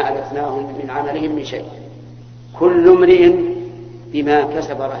 وما ألتناهم من عملهم من شيء. كل امرئ بما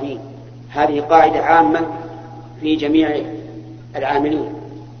كسب رهين. هذه قاعدة عامة في جميع العاملين،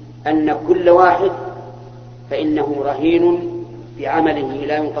 أن كل واحد فإنه رهين بعمله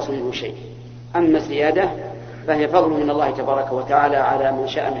لا ينقص منه شيء، أما الزيادة فهي فضل من الله تبارك وتعالى على من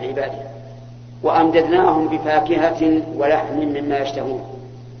شاء من عباده. وأمددناهم بفاكهة ولحم مما يشتهون،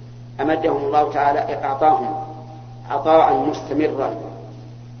 أمدهم الله تعالى، أعطاهم عطاء مستمرا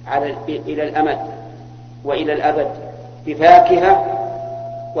إلى الأمد وإلى الأبد بفاكهة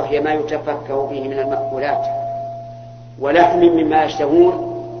وهي ما يتفكه به من المأكولات، ولحم مما يشتهون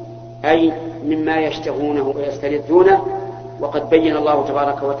أي مما يشتهونه ويستلذونه. وقد بين الله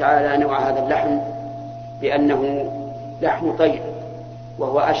تبارك وتعالى نوع هذا اللحم بأنه لحم طير،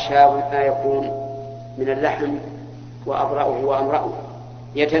 وهو أشهى ما يكون من اللحم وأبرأه وأمرأه.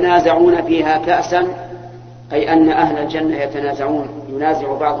 يتنازعون فيها كأسا، أي أن أهل الجنة يتنازعون،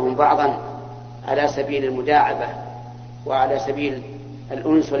 ينازع بعضهم بعضا على سبيل المداعبة وعلى سبيل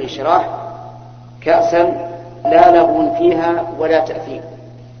الأنس والإشراح، كأسا لا لغو فيها ولا تأثيم.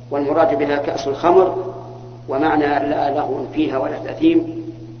 والمراد بها كأس الخمر، ومعنى لا لغو فيها ولا تأثيم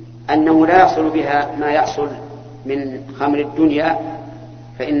أنه لا يحصل بها ما يحصل من خمر الدنيا،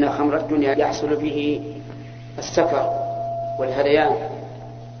 فإن خمر الدنيا يحصل به السكر والهذيان،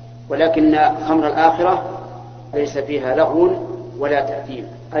 ولكن خمر الآخرة ليس فيها لغو ولا تأثيم،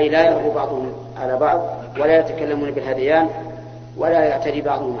 أي لا يلغو بعضهم على بعض ولا يتكلمون بالهذيان ولا يعتدي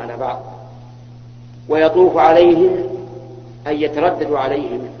بعضهم على بعض. ويطوف عليهم أي يتردد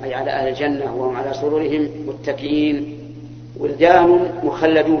عليهم، أي على أهل الجنة وهم على سرورهم متكئين، ولدان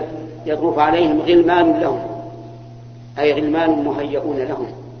مخلدون. يطوف عليهم غلمان لهم، أي غلمان مهيئون لهم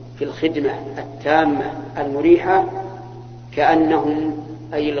في الخدمة التامة المريحة، كأنهم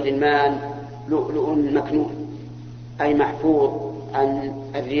أي الغلمان لؤلؤ مكنون، أي محفوظ عن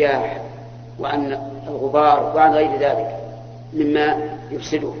الرياح وعن الغبار وعن غير ذلك مما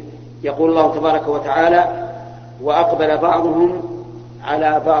يفسده. يقول الله تبارك وتعالى: وأقبل بعضهم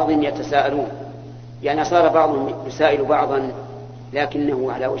على بعض يتساءلون، يعني صار بعضهم يسائل بعضا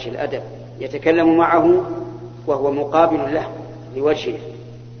لكنه على وجه الأدب، يتكلم معه وهو مقابل له لوجهه،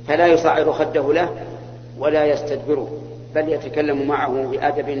 فلا يصعر خده له ولا يستدبره، بل يتكلم معه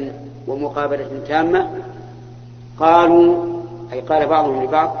بأدب ومقابلة تامة. قالوا، أي قال بعضهم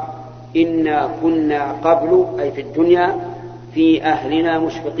لبعض: إنا كنا قبل، أي في الدنيا، في أهلنا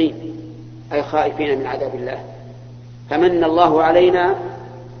مشفقين، أي خائفين من عذاب الله، فمن الله علينا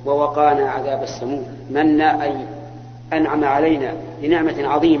ووقانا عذاب السموم. من أي أنعم علينا بنعمة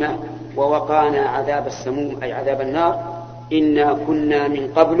عظيمة، ووقانا عذاب السموم أي عذاب النار. إنا كنا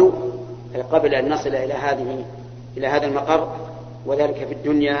من قبل، أي قبل أن نصل إلى هذا المقر، وذلك في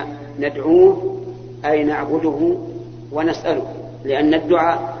الدنيا، ندعوه أي نعبده ونسأله، لأن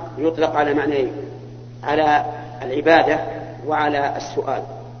الدعاء يطلق على معنيين: على العبادة وعلى السؤال.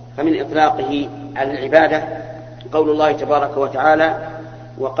 فمن إطلاقه على العبادة قول الله تبارك وتعالى: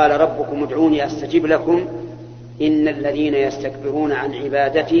 وقال ربكم ادعوني أستجب لكم إن الذين يستكبرون عن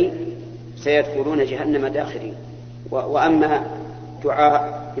عبادتي سيدخلون جهنم داخرين. وأما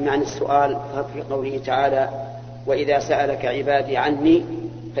دعاء بمعنى السؤال ففي قوله تعالى: وإذا سألك عبادي عني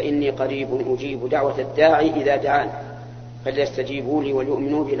فإني قريب أجيب دعوة الداعي إذا دعان فليستجيبوا لي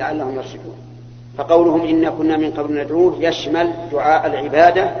وليؤمنوا بي لعلهم يرشدون. فقولهم إنا كنا من قبل ندعوه يشمل دعاء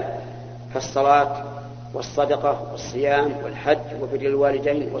العبادة كالصلاة والصدقة والصيام والحج وبر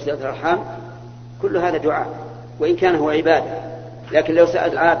الوالدين وصلة الأرحام، كل هذا دعاء وإن كان هو عبادة. لكن لو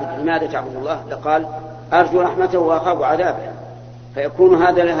سأل العابد لماذا تعبد الله لقال: أرجو رحمته وأخاف عذابه، فيكون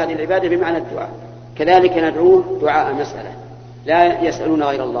هذه العبادة بمعنى الدعاء. كذلك ندعوه دعاء مسألة، لا يسألون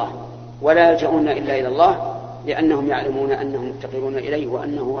غير الله ولا يلجؤون إلا إلى الله، لأنهم يعلمون أنهم مفتقرون إليه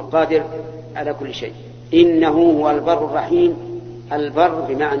وأنه هو القادر على كل شيء. إنه هو البر الرحيم. البر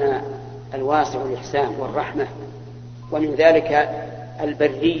بمعنى الواسع والإحسان والرحمة، ومن ذلك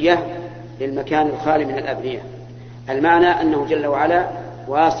البرية للمكان الخالي من الأبنية. المعنى أنه جل وعلا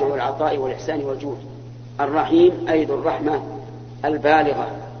واسع العطاء والإحسان والجود. الرحيم أي ذو الرحمة البالغة،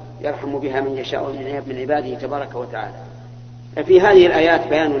 يرحم بها من يشاء من عباده تبارك وتعالى. ففي هذه الآيات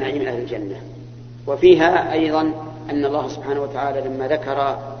بيان نعيم أهل الجنة، وفيها أيضا أن الله سبحانه وتعالى لما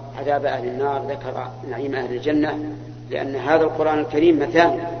ذكر عذاب أهل النار ذكر نعيم أهل الجنة، لأن هذا القرآن الكريم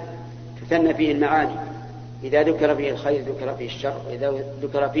مثال تثنى فيه المعاني. إذا ذكر فيه الخير ذكر فيه الشر، إذا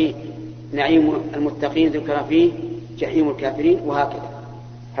ذكر فيه نعيم المتقين ذكر فيه جحيم الكافرين، وهكذا،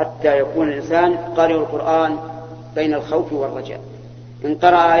 حتى يكون الإنسان قارئ القرآن بين الخوف والرجاء. إن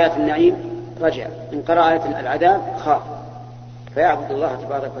قرأ آيات النعيم رجع، إن قرأ آيات العذاب خاف، فيعبد الله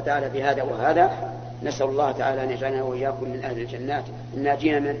تبارك وتعالى بهذا وهذا. نسأل الله تعالى أن يجعلنا وإياكم من أهل الجنات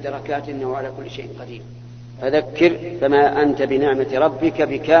الناجين من الدركات، إنه على كل شيء قدير. فذكر فما أنت بنعمة ربك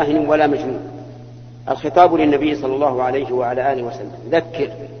بكاهن ولا مجنون. الخطاب للنبي صلى الله عليه وعلى آله وسلم. ذكر،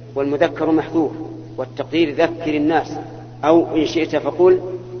 والمذكر محذوف، والتقدير ذكر الناس، أو إن شئت فقل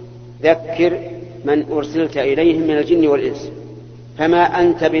ذكر من أرسلت إليهم من الجن والإنس. فما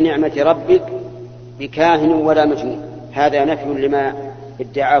أنت بنعمة ربك بكاهن ولا مجنون، هذا نفي لما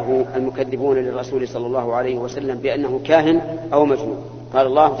ادعاه المكذبون للرسول صلى الله عليه وسلم بأنه كاهن أو مجنون. قال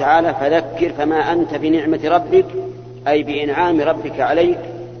الله تعالى فذكر فما أنت بنعمة ربك، أي بإنعام ربك عليك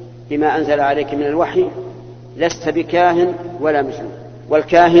بما أنزل عليك من الوحي، لست بكاهن ولا مجنون.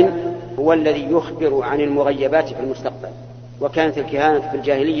 والكاهن هو الذي يخبر عن المغيبات في المستقبل. وكانت الكهانة في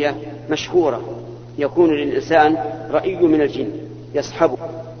الجاهلية مشهورة، يكون للإنسان رأي من الجن يصحبه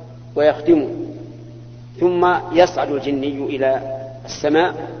ويخدمه، ثم يصعد الجني إلى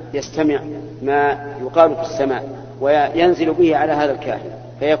السماء يستمع ما يقال في السماء وينزل به على هذا الكاهن،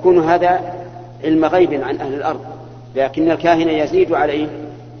 فيكون هذا علم غيب عن أهل الأرض. لكن الكاهن يزيد عليه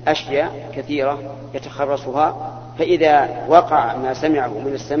أشياء كثيرة يتخرصها، فإذا وقع ما سمعه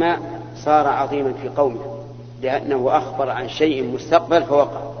من السماء صار عظيما في قومه، لأنه أخبر عن شيء مستقبل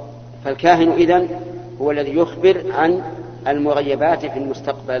فوقع. فالكاهن إذن هو الذي يخبر عن المغيبات في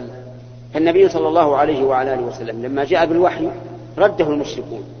المستقبل. فالنبي صلى الله عليه وعلى آله وسلم لما جاء بالوحي رده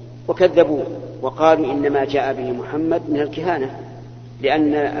المشركون وكذبوه وقالوا إنما جاء به محمد من الكهانة،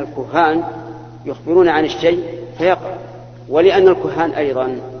 لأن الكهان يخبرون عن الشيء فيقع، ولأن الكهان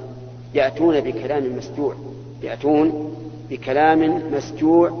أيضا يأتون بكلام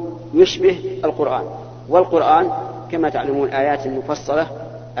مسجوع يشبه القرآن. والقرآن كما تعلمون آيات مفصلة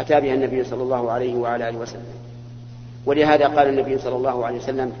أتى بها النبي صلى الله عليه وعلى آله وسلم. ولهذا قال النبي صلى الله عليه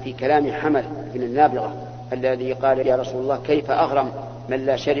وسلم في كلام حمل بن النابغة الذي قال يا رسول الله كيف أغرم من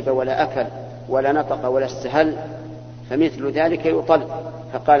لا شرب ولا أكل ولا نطق ولا استهل، فمثل ذلك يطل.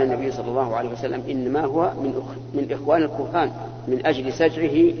 فقال النبي صلى الله عليه وسلم إنما هو من إخوان الكهان من أجل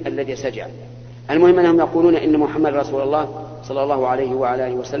سجعه الذي سجع. المهم أنهم يقولون إن محمد رسول الله صلى الله عليه وعلى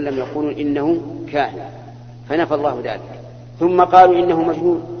آله وسلم يقولون إنه كاهن، فنفى الله ذلك. ثم قالوا إنه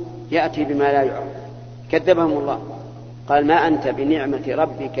مجنون يأتي بما لا يعرف، كذبهم الله قال ما أنت بنعمة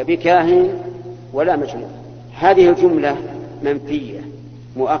ربك بكاهن ولا مجنون. هذه الجملة منفية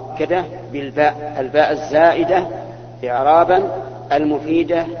مؤكدة بالباء، الباء الزائدة إعرابا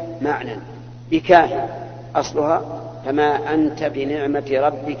المفيدة معنى. بكاهن أصلها فما أنت بنعمة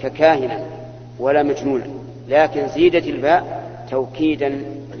ربك كاهنا ولا مجنونا، لكن زيدت الباء توكيدا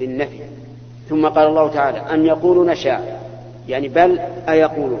للنفي. ثم قال الله تعالى أم يقولون شاعر، يعني بل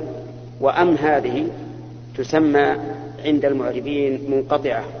أيقولون. وأم هذه تسمى عند المعربين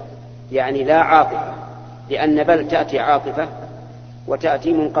منقطعة، يعني لا عاطفة، لأن بل تأتي عاطفة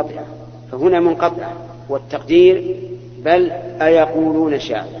وتأتي منقطعة، فهنا منقطعة والتقدير بل أيقولون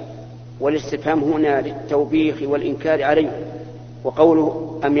شاعر، والاستفهام هنا للتوبيخ والإنكار عليه.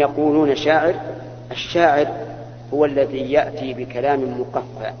 وقوله أم يقولون شاعر، الشاعر هو الذي يأتي بكلام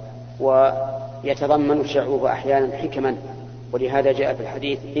مقفى ويتضمن شعره أحيانا حكما، ولهذا جاء في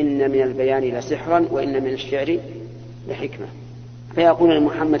الحديث إن من البيان لسحرا وإن من الشعر لحكمة. فيقول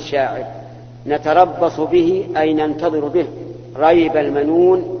لمحمد شاعر نتربص به أي ننتظر به ريب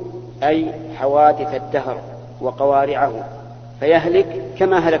المنون، أي حوادث الدهر وقوارعه، فيهلك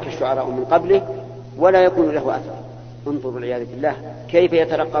كما هلك الشعراء من قبله ولا يكون له أثر. انظروا العياذ بالله كيف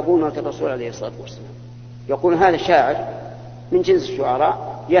يترقبون موت الرسول عليه الصلاة والسلام. يقول هذا الشاعر من جنس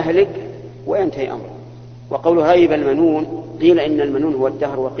الشعراء يهلك وينتهي أمره. وقوله ريب المنون، قيل إن المنون هو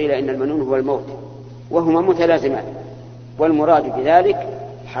الدهر وقيل إن المنون هو الموت، وهما متلازمان، والمراد بذلك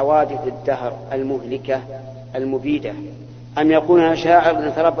حوادث الدهر المهلكة المبيدة. أم يقولون شاعر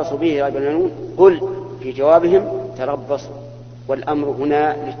نتربص به ريب المنون، قل في جوابهم تربصوا، والأمر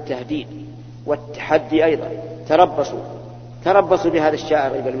هنا للتهديد والتحدي أيضا. تربصوا بهذا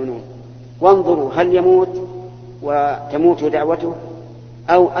الشاعر ريب المنون، وانظروا هل يموت وتموت دعوته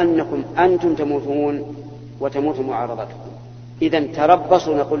أو أنكم أنتم تموتون وتموت معارضتكم. إذن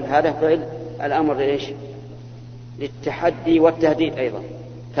تربصوا، نقول هذا فعل الأمر ليش؟ للتحدي والتهديد أيضا.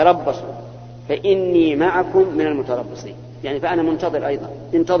 تربصوا فإني معكم من المتربصين، يعني فأنا منتظر أيضا،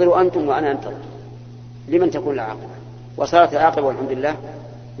 انتظروا أنتم وأنا أنتظر. لمن تكون العاقبة؟ وصارت العاقبة والحمد لله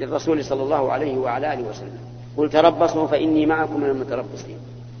للرسول صلى الله عليه وعلى آله وسلم. قل تربصوا فإني معكم من المتربصين.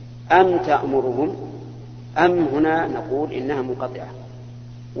 أم تأمرهم، أم هنا نقول إنها منقطعة،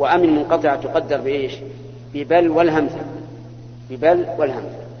 وأم المنقطعة تقدر بإيش؟ ببل والهمزة، ببل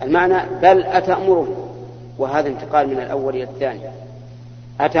والهمزة. المعنى بل أتأمرهم، وهذا انتقال من الأول إلى الثاني.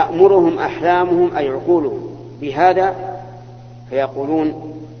 أتأمرهم أحلامهم أي عقولهم بهذا،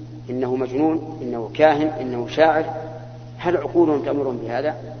 فيقولون إنه مجنون، إنه كاهن، إنه شاعر. هل عقولهم تأمرهم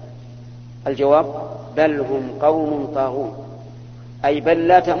بهذا؟ الجواب بل هم قوم طاغون، أي بل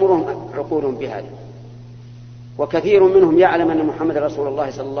لا تأمرهم عقولهم بهذا. وكثير منهم يعلم أن محمد رسول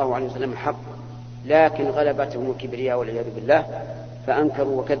الله صلى الله عليه وسلم حق، لكن غلبتهم الكبرياء والعياذ بالله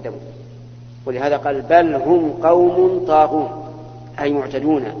فأنكروا وكذبوا. ولهذا قال بل هم قوم طاغون، أي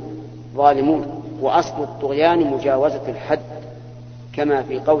معتدون ظالمون. وأصل الطغيان مجاوزة الحد، كما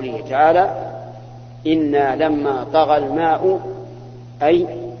في قوله تعالى إنا لما طغى الماء، أي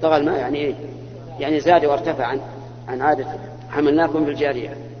طغى الماء يعني إيه؟ يعني زاد وارتفع عن عادته، حملناكم في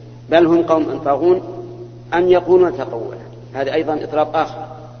الجارية. بل هم قوم طاغون أم يقولون تقولا، هذا أيضا إطراب آخر.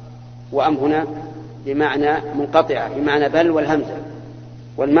 وأم هنا بمعنى منقطعة، بمعنى بل والهمزة،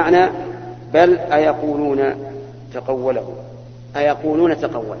 والمعنى بل أيقولون تقوله، أيقولون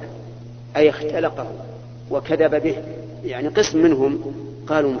تقوله أي اختلقه وكذب به. يعني قسم منهم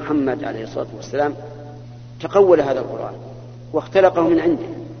قالوا محمد عليه الصلاة والسلام تقول هذا القرآن واختلقه من عنده،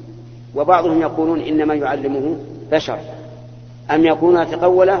 وبعضهم يقولون إنما يعلمه بشر. أم يقولون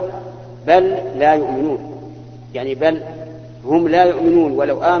تقوله بل لا يؤمنون، يعني بل هم لا يؤمنون،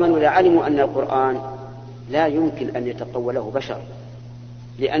 ولو آمنوا لعلموا أن القرآن لا يمكن أن يتقوله بشر،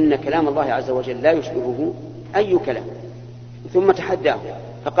 لأن كلام الله عز وجل لا يشبهه أي كلام. ثم تحداه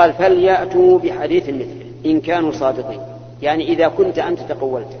فقال فليأتوا بحديث مثله إن كانوا صادقين، يعني إذا كنت أنت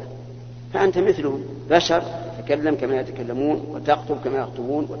تقولته فأنت مثلهم، بشر تتكلم كما يتكلمون وتخطب كما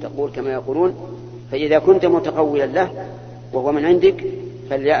يخطبون وتقول كما يقولون. فإذا كنت متقولا له وهو من عندك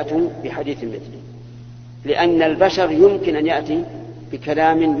فليأتوا بحديث مثله، لأن البشر يمكن أن يأتي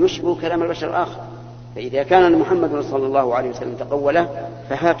بكلام يشبه كلام البشر الآخر. فإذا كان محمد صلى الله عليه وسلم تقوله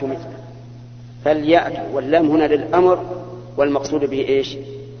فهاتوا مثله. فليأتوا، واللام هنا للأمر، والمقصود به إيش؟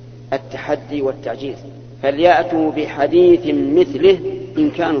 التحدي والتعجيز. فليأتوا بحديث مثله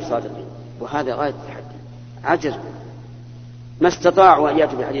إن كانوا صادقين، وهذا غاية التحدي. عجزوا، ما استطاعوا أن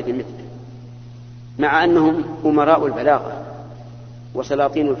يأتوا بحديث مثله، مع أنهم أمراء البلاغة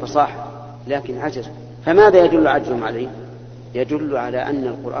وسلاطين الفصاحة، لكن عجزوا. فماذا يدل عجزهم عليه؟ يدل على أن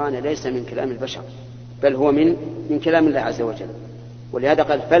القرآن ليس من كلام البشر، بل هو من كلام الله عز وجل. ولهذا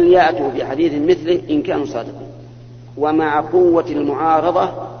قال فليأتوا بحديث مثله إن كانوا صادقين. ومع قوة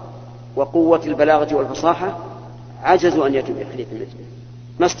المعارضة وقوة البلاغة والفصاحة عجزوا أن يأتوا بحديث مثله،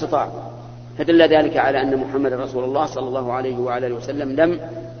 ما استطاعوا. فدل ذلك على أن محمد رسول الله صلى الله عليه وآله وسلم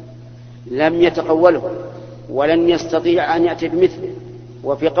لم يتقوله ولن يستطيع أن يأتي بمثله.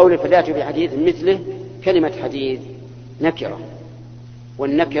 وفي قوله فليأتوا بحديث مثله كلمة حديث نكرة،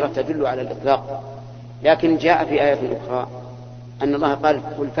 والنكرة تدل على الإطلاق. لكن جاء في آية أخرى أن الله قال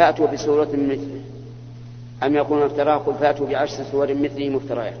قل فأتوا بسورة مثله أم يقولون افتراه قل فأتوا بعشر سور مثله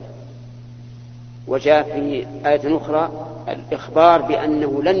مفتريات. وجاء في آية أخرى الإخبار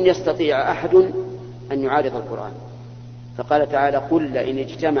بأنه لن يستطيع أحد أن يعارض القرآن، فقال تعالى قل لئن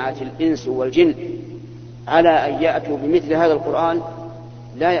اجتمعت الإنس والجن على أن يأتوا بمثل هذا القرآن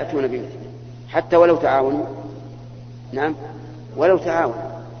لا يأتون بمثله حتى ولو تعاونوا. نعم ولو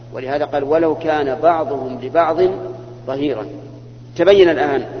تعاونوا. ولهذا قال ولو كان بعضهم لبعض ظهيرا. تبين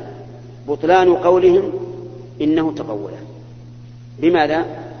الآن بطلان قولهم إنه تقوله. بماذا؟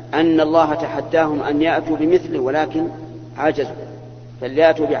 أن الله تحداهم أن يأتوا بمثله ولكن عجزوا.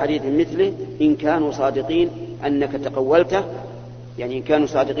 فليأتوا بحديث مثله إن كانوا صادقين أنك تقولته، يعني إن كانوا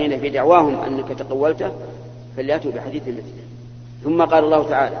صادقين في دعواهم أنك تقولته فليأتوا بحديث مثله. ثم قال الله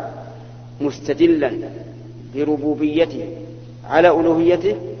تعالى مستدلا بربوبيته على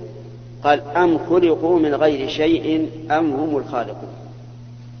ألوهيته قال أم خلقوا من غير شيء أم هم الخالقون.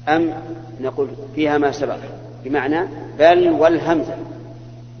 أم نقول فيها ما سبق بمعنى بل والهمزة،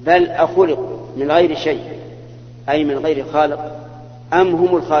 بل أخلقوا من غير شيء أي من غير خالق أم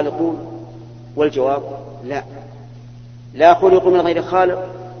هم الخالقون. والجواب لا خلقوا من غير خالق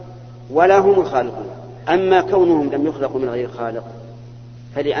ولا هم الخالقون. أما كونهم لم يخلقوا من غير خالق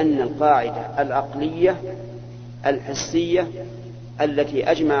فلأن القاعدة العقلية الحسية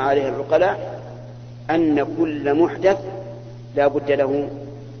التي أجمع عليها العقلاء أن كل محدث لا بد له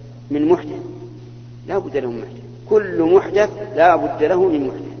من محدث، لا بد له من محدث، كل محدث لا بد له من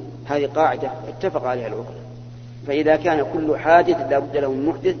محدث. هذه قاعدة اتفق عليها العقلاء. فإذا كان كل حادث لا بد له من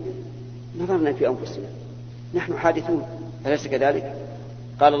محدث نظرنا في أنفسنا، نحن حادثون أليس كذلك؟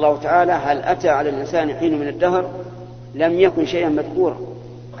 قال الله تعالى هل أتى على الإنسان حين من الدهر لم يكن شيئا مذكورا.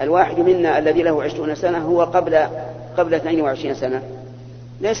 الواحد منا الذي له 20 سنة هو قبل 22 سنة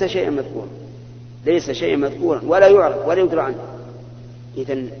ليس شيئا مذكورا، ليس شيئا مذكورا ولا يعرف ولا يدرى عنه.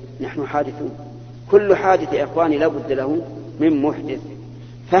 إذن نحن حادثون، كل حادث يا إخواني لا بد له من محدث.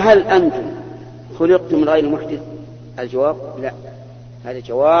 فهل أنتم خلقتم من غير محدث؟ الجواب لا، هذا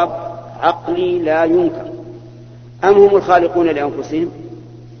جواب عقلي لا ينكر. أم هم الخالقون لأنفسهم؟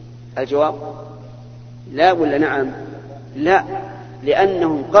 الجواب لا ولا نعم؟ لا،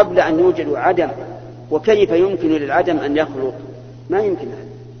 لأنهم قبل أن يوجدوا عدم، وكيف يمكن للعدم أن يخلق؟ ما يمكن هذا.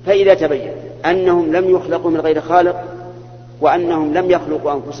 فإذا تبين أنهم لم يخلقوا من غير خالق وأنهم لم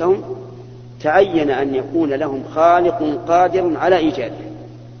يخلقوا أنفسهم، تعين أن يكون لهم خالق قادر على إيجاده.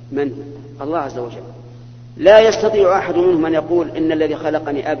 من؟ الله عز وجل. لا يستطيع أحد منهم أن يقول إن الذي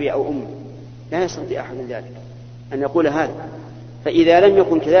خلقني أبي أو أمي، لا يستطيع أحد ذلك أن يقول هذا. فإذا لم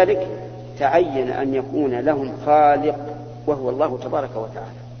يكن كذلك تعين أن يكون لهم خالق وهو الله تبارك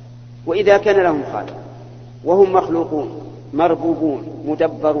وتعالى. وإذا كان لهم خالق وهم مخلوقون مربوبون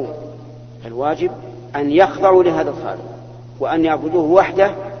مدبرون، فالواجب أن يخضعوا لهذا الخالق وأن يعبدوه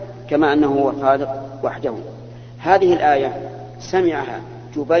وحده كما أنه هو خالق وحده. هذه الآية سمعها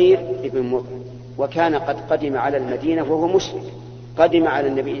جبير بن مطعم، وكان قد قدم على المدينة وهو مشرك، قدم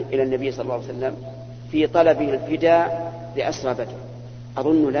إلى النبي صلى الله عليه وسلم في طلب الفداء لأسرى بدر.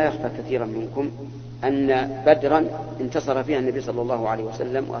 أظن لا يخفى كثيرا منكم أن بدرا انتصر فيها النبي صلى الله عليه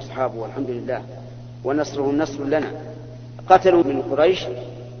وسلم وأصحابه والحمد لله، ونصره نصر لنا. قتلوا من قريش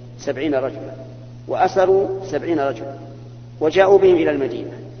 70 رجلا وأسروا 70 رجلا وجاءوا بهم إلى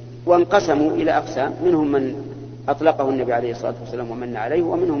المدينة، وانقسموا إلى أقسام، منهم من أطلقه النبي عليه الصلاة والسلام ومن عليه،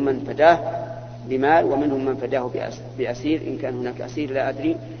 ومنهم من فداه بمال، ومنهم من فداه بأسير إن كان هناك أسير لا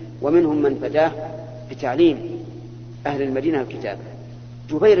أدري، ومنهم من فداه بتعليم أهل المدينة الكتاب.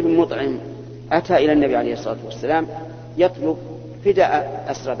 جبير بن مطعم أتى إلى النبي عليه الصلاة والسلام يطلب فداء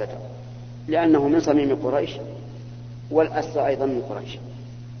أسرى بدر، لأنه من صميم قريش والأسرى أيضا من قريش.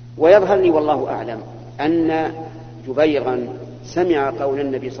 ويظهر لي والله أعلم أن جبيرا سمع قول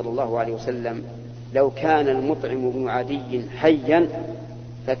النبي صلى الله عليه وسلم: لو كان المطعم بن عدي حيا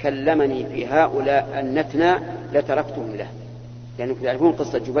فكلمني في هؤلاء النتنى لتركتهم له. يعني تعرفون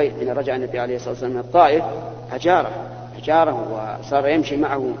قصة جبير حين رجع النبي عليه الصلاة والسلام من الطائف، هجاره وصار يمشي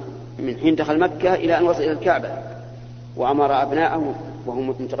معه من حين دخل مكة إلى أن وصل إلى الكعبة، وأمر أبناءه وهم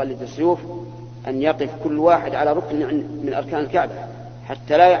متقلد السيوف أن يقف كل واحد على ركن من أركان الكعبة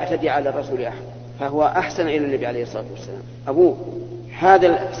حتى لا يعتدي على الرسول أحد، فهو أحسن إلى النبي عليه الصلاة والسلام أبوه. هذا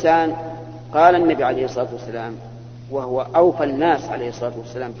الإحسان قال النبي عليه الصلاة والسلام وهو أوفى الناس عليه الصلاة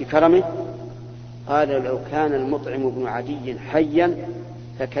والسلام بكرمه، قال: لو كان المطعم بن عدي حيا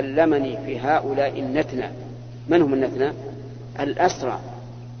فكلمني في هؤلاء النتنى. من هم النتنى؟ الأسرى،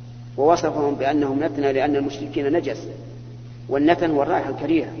 ووصفهم بأنهم نتنى لأن المشركين نجس، والنتن هو الرائحة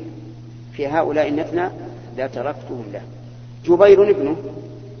الكريهة. في هؤلاء النتنى لا تركتهم له. جبير ابنه،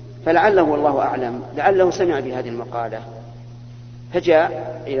 فلعله والله أعلم لعله سمع بهذه المقالة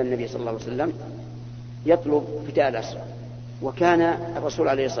فجاء إلى النبي صلى الله عليه وسلم يطلب فداء الأسرى. وكان الرسول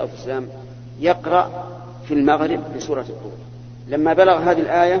عليه الصلاة والسلام يقرأ في المغرب بسورة الطور. لما بلغ هذه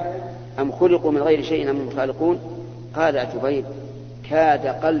الآية: أم خلقوا من غير شيء أم هم خالقون، قال جبير: كاد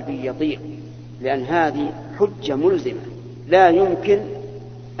قلبي يطير، لأن هذه حجة ملزمة لا يمكن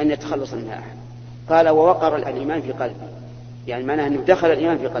أن يتخلص منها أحد. قال: ووقر الإيمان في قلبي، يعني معناه أنه دخل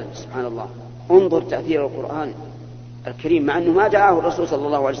الإيمان في قلبي. سبحان الله، انظر تأثير القرآن الكريم، مع أنه ما دعاه الرسول صلى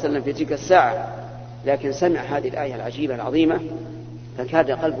الله عليه وسلم في تلك الساعة، لكن سمع هذه الآية العجيبة العظيمة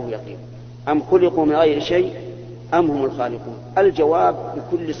فكاد قلبه يطير. أم خلقوا من غير شيء أم هم الخالقون؟ الجواب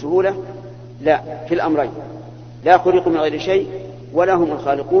بكل سهولة: لا، في الأمرين، لا خلقوا من غير شيء ولا هم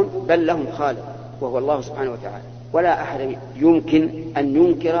الخالقون، بل لهم خالق وهو الله سبحانه وتعالى. ولا أحد يمكن أن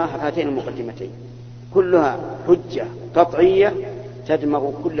ينكر هاتين المقدمتين، كلها حجة قطعية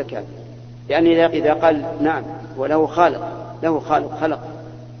تدمغ كل كافر. يعني إذا قال نعم وله خالق، له خالق خلق،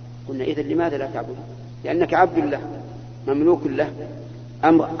 قلنا إذن لماذا لا تعبد؟ لأنك عبد له مملوك له.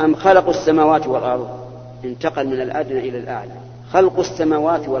 أم خلقوا السماوات والأرض، انتقل من الأدنى إلى الأعلى. خلق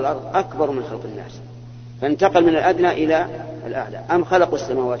السماوات والأرض أكبر من خلق الناس، فانتقل من الأدنى إلى الأعلى. أم خلقوا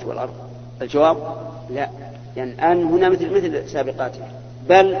السماوات والأرض؟ الجواب لا، يعني أن هنا مثل سابقاته،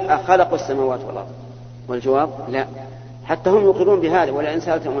 بل خلقوا السماوات والأرض. والجواب لا، حتى هم يقرون بهذا: ولئن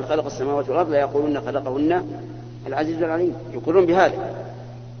سألتهم من خلق السماوات والأرض ليقولون خلقهن العزيز العليم، يقرون بهذا،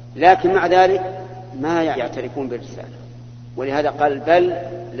 لكن مع ذلك ما يعترفون بالرسالة. ولهذا قال: بل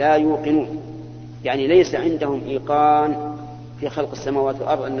لا يوقنون، يعني ليس عندهم إيقان في خلق السماوات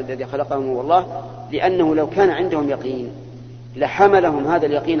والأرض أن الذي خلقهم هو الله، لأنه لو كان عندهم يقين لحملهم هذا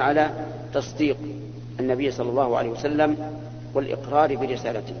اليقين على تصديق النبي صلى الله عليه وسلم والإقرار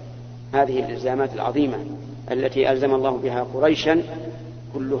برسالته. هذه الإلزامات العظيمة التي ألزم الله بها قريشا،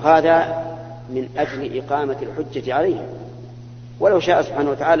 كل هذا من أجل إقامة الحجة عليهم، ولو شاء سبحانه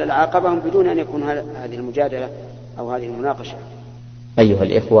وتعالى لعاقبهم بدون أن يكون هذه المجادلة أو هذه المناقشة. أيها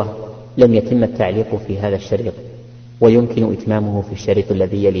الإخوة، لم يتم التعليق في هذا الشريط، ويمكن إتمامه في الشريط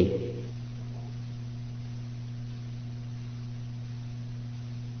الذي يليه.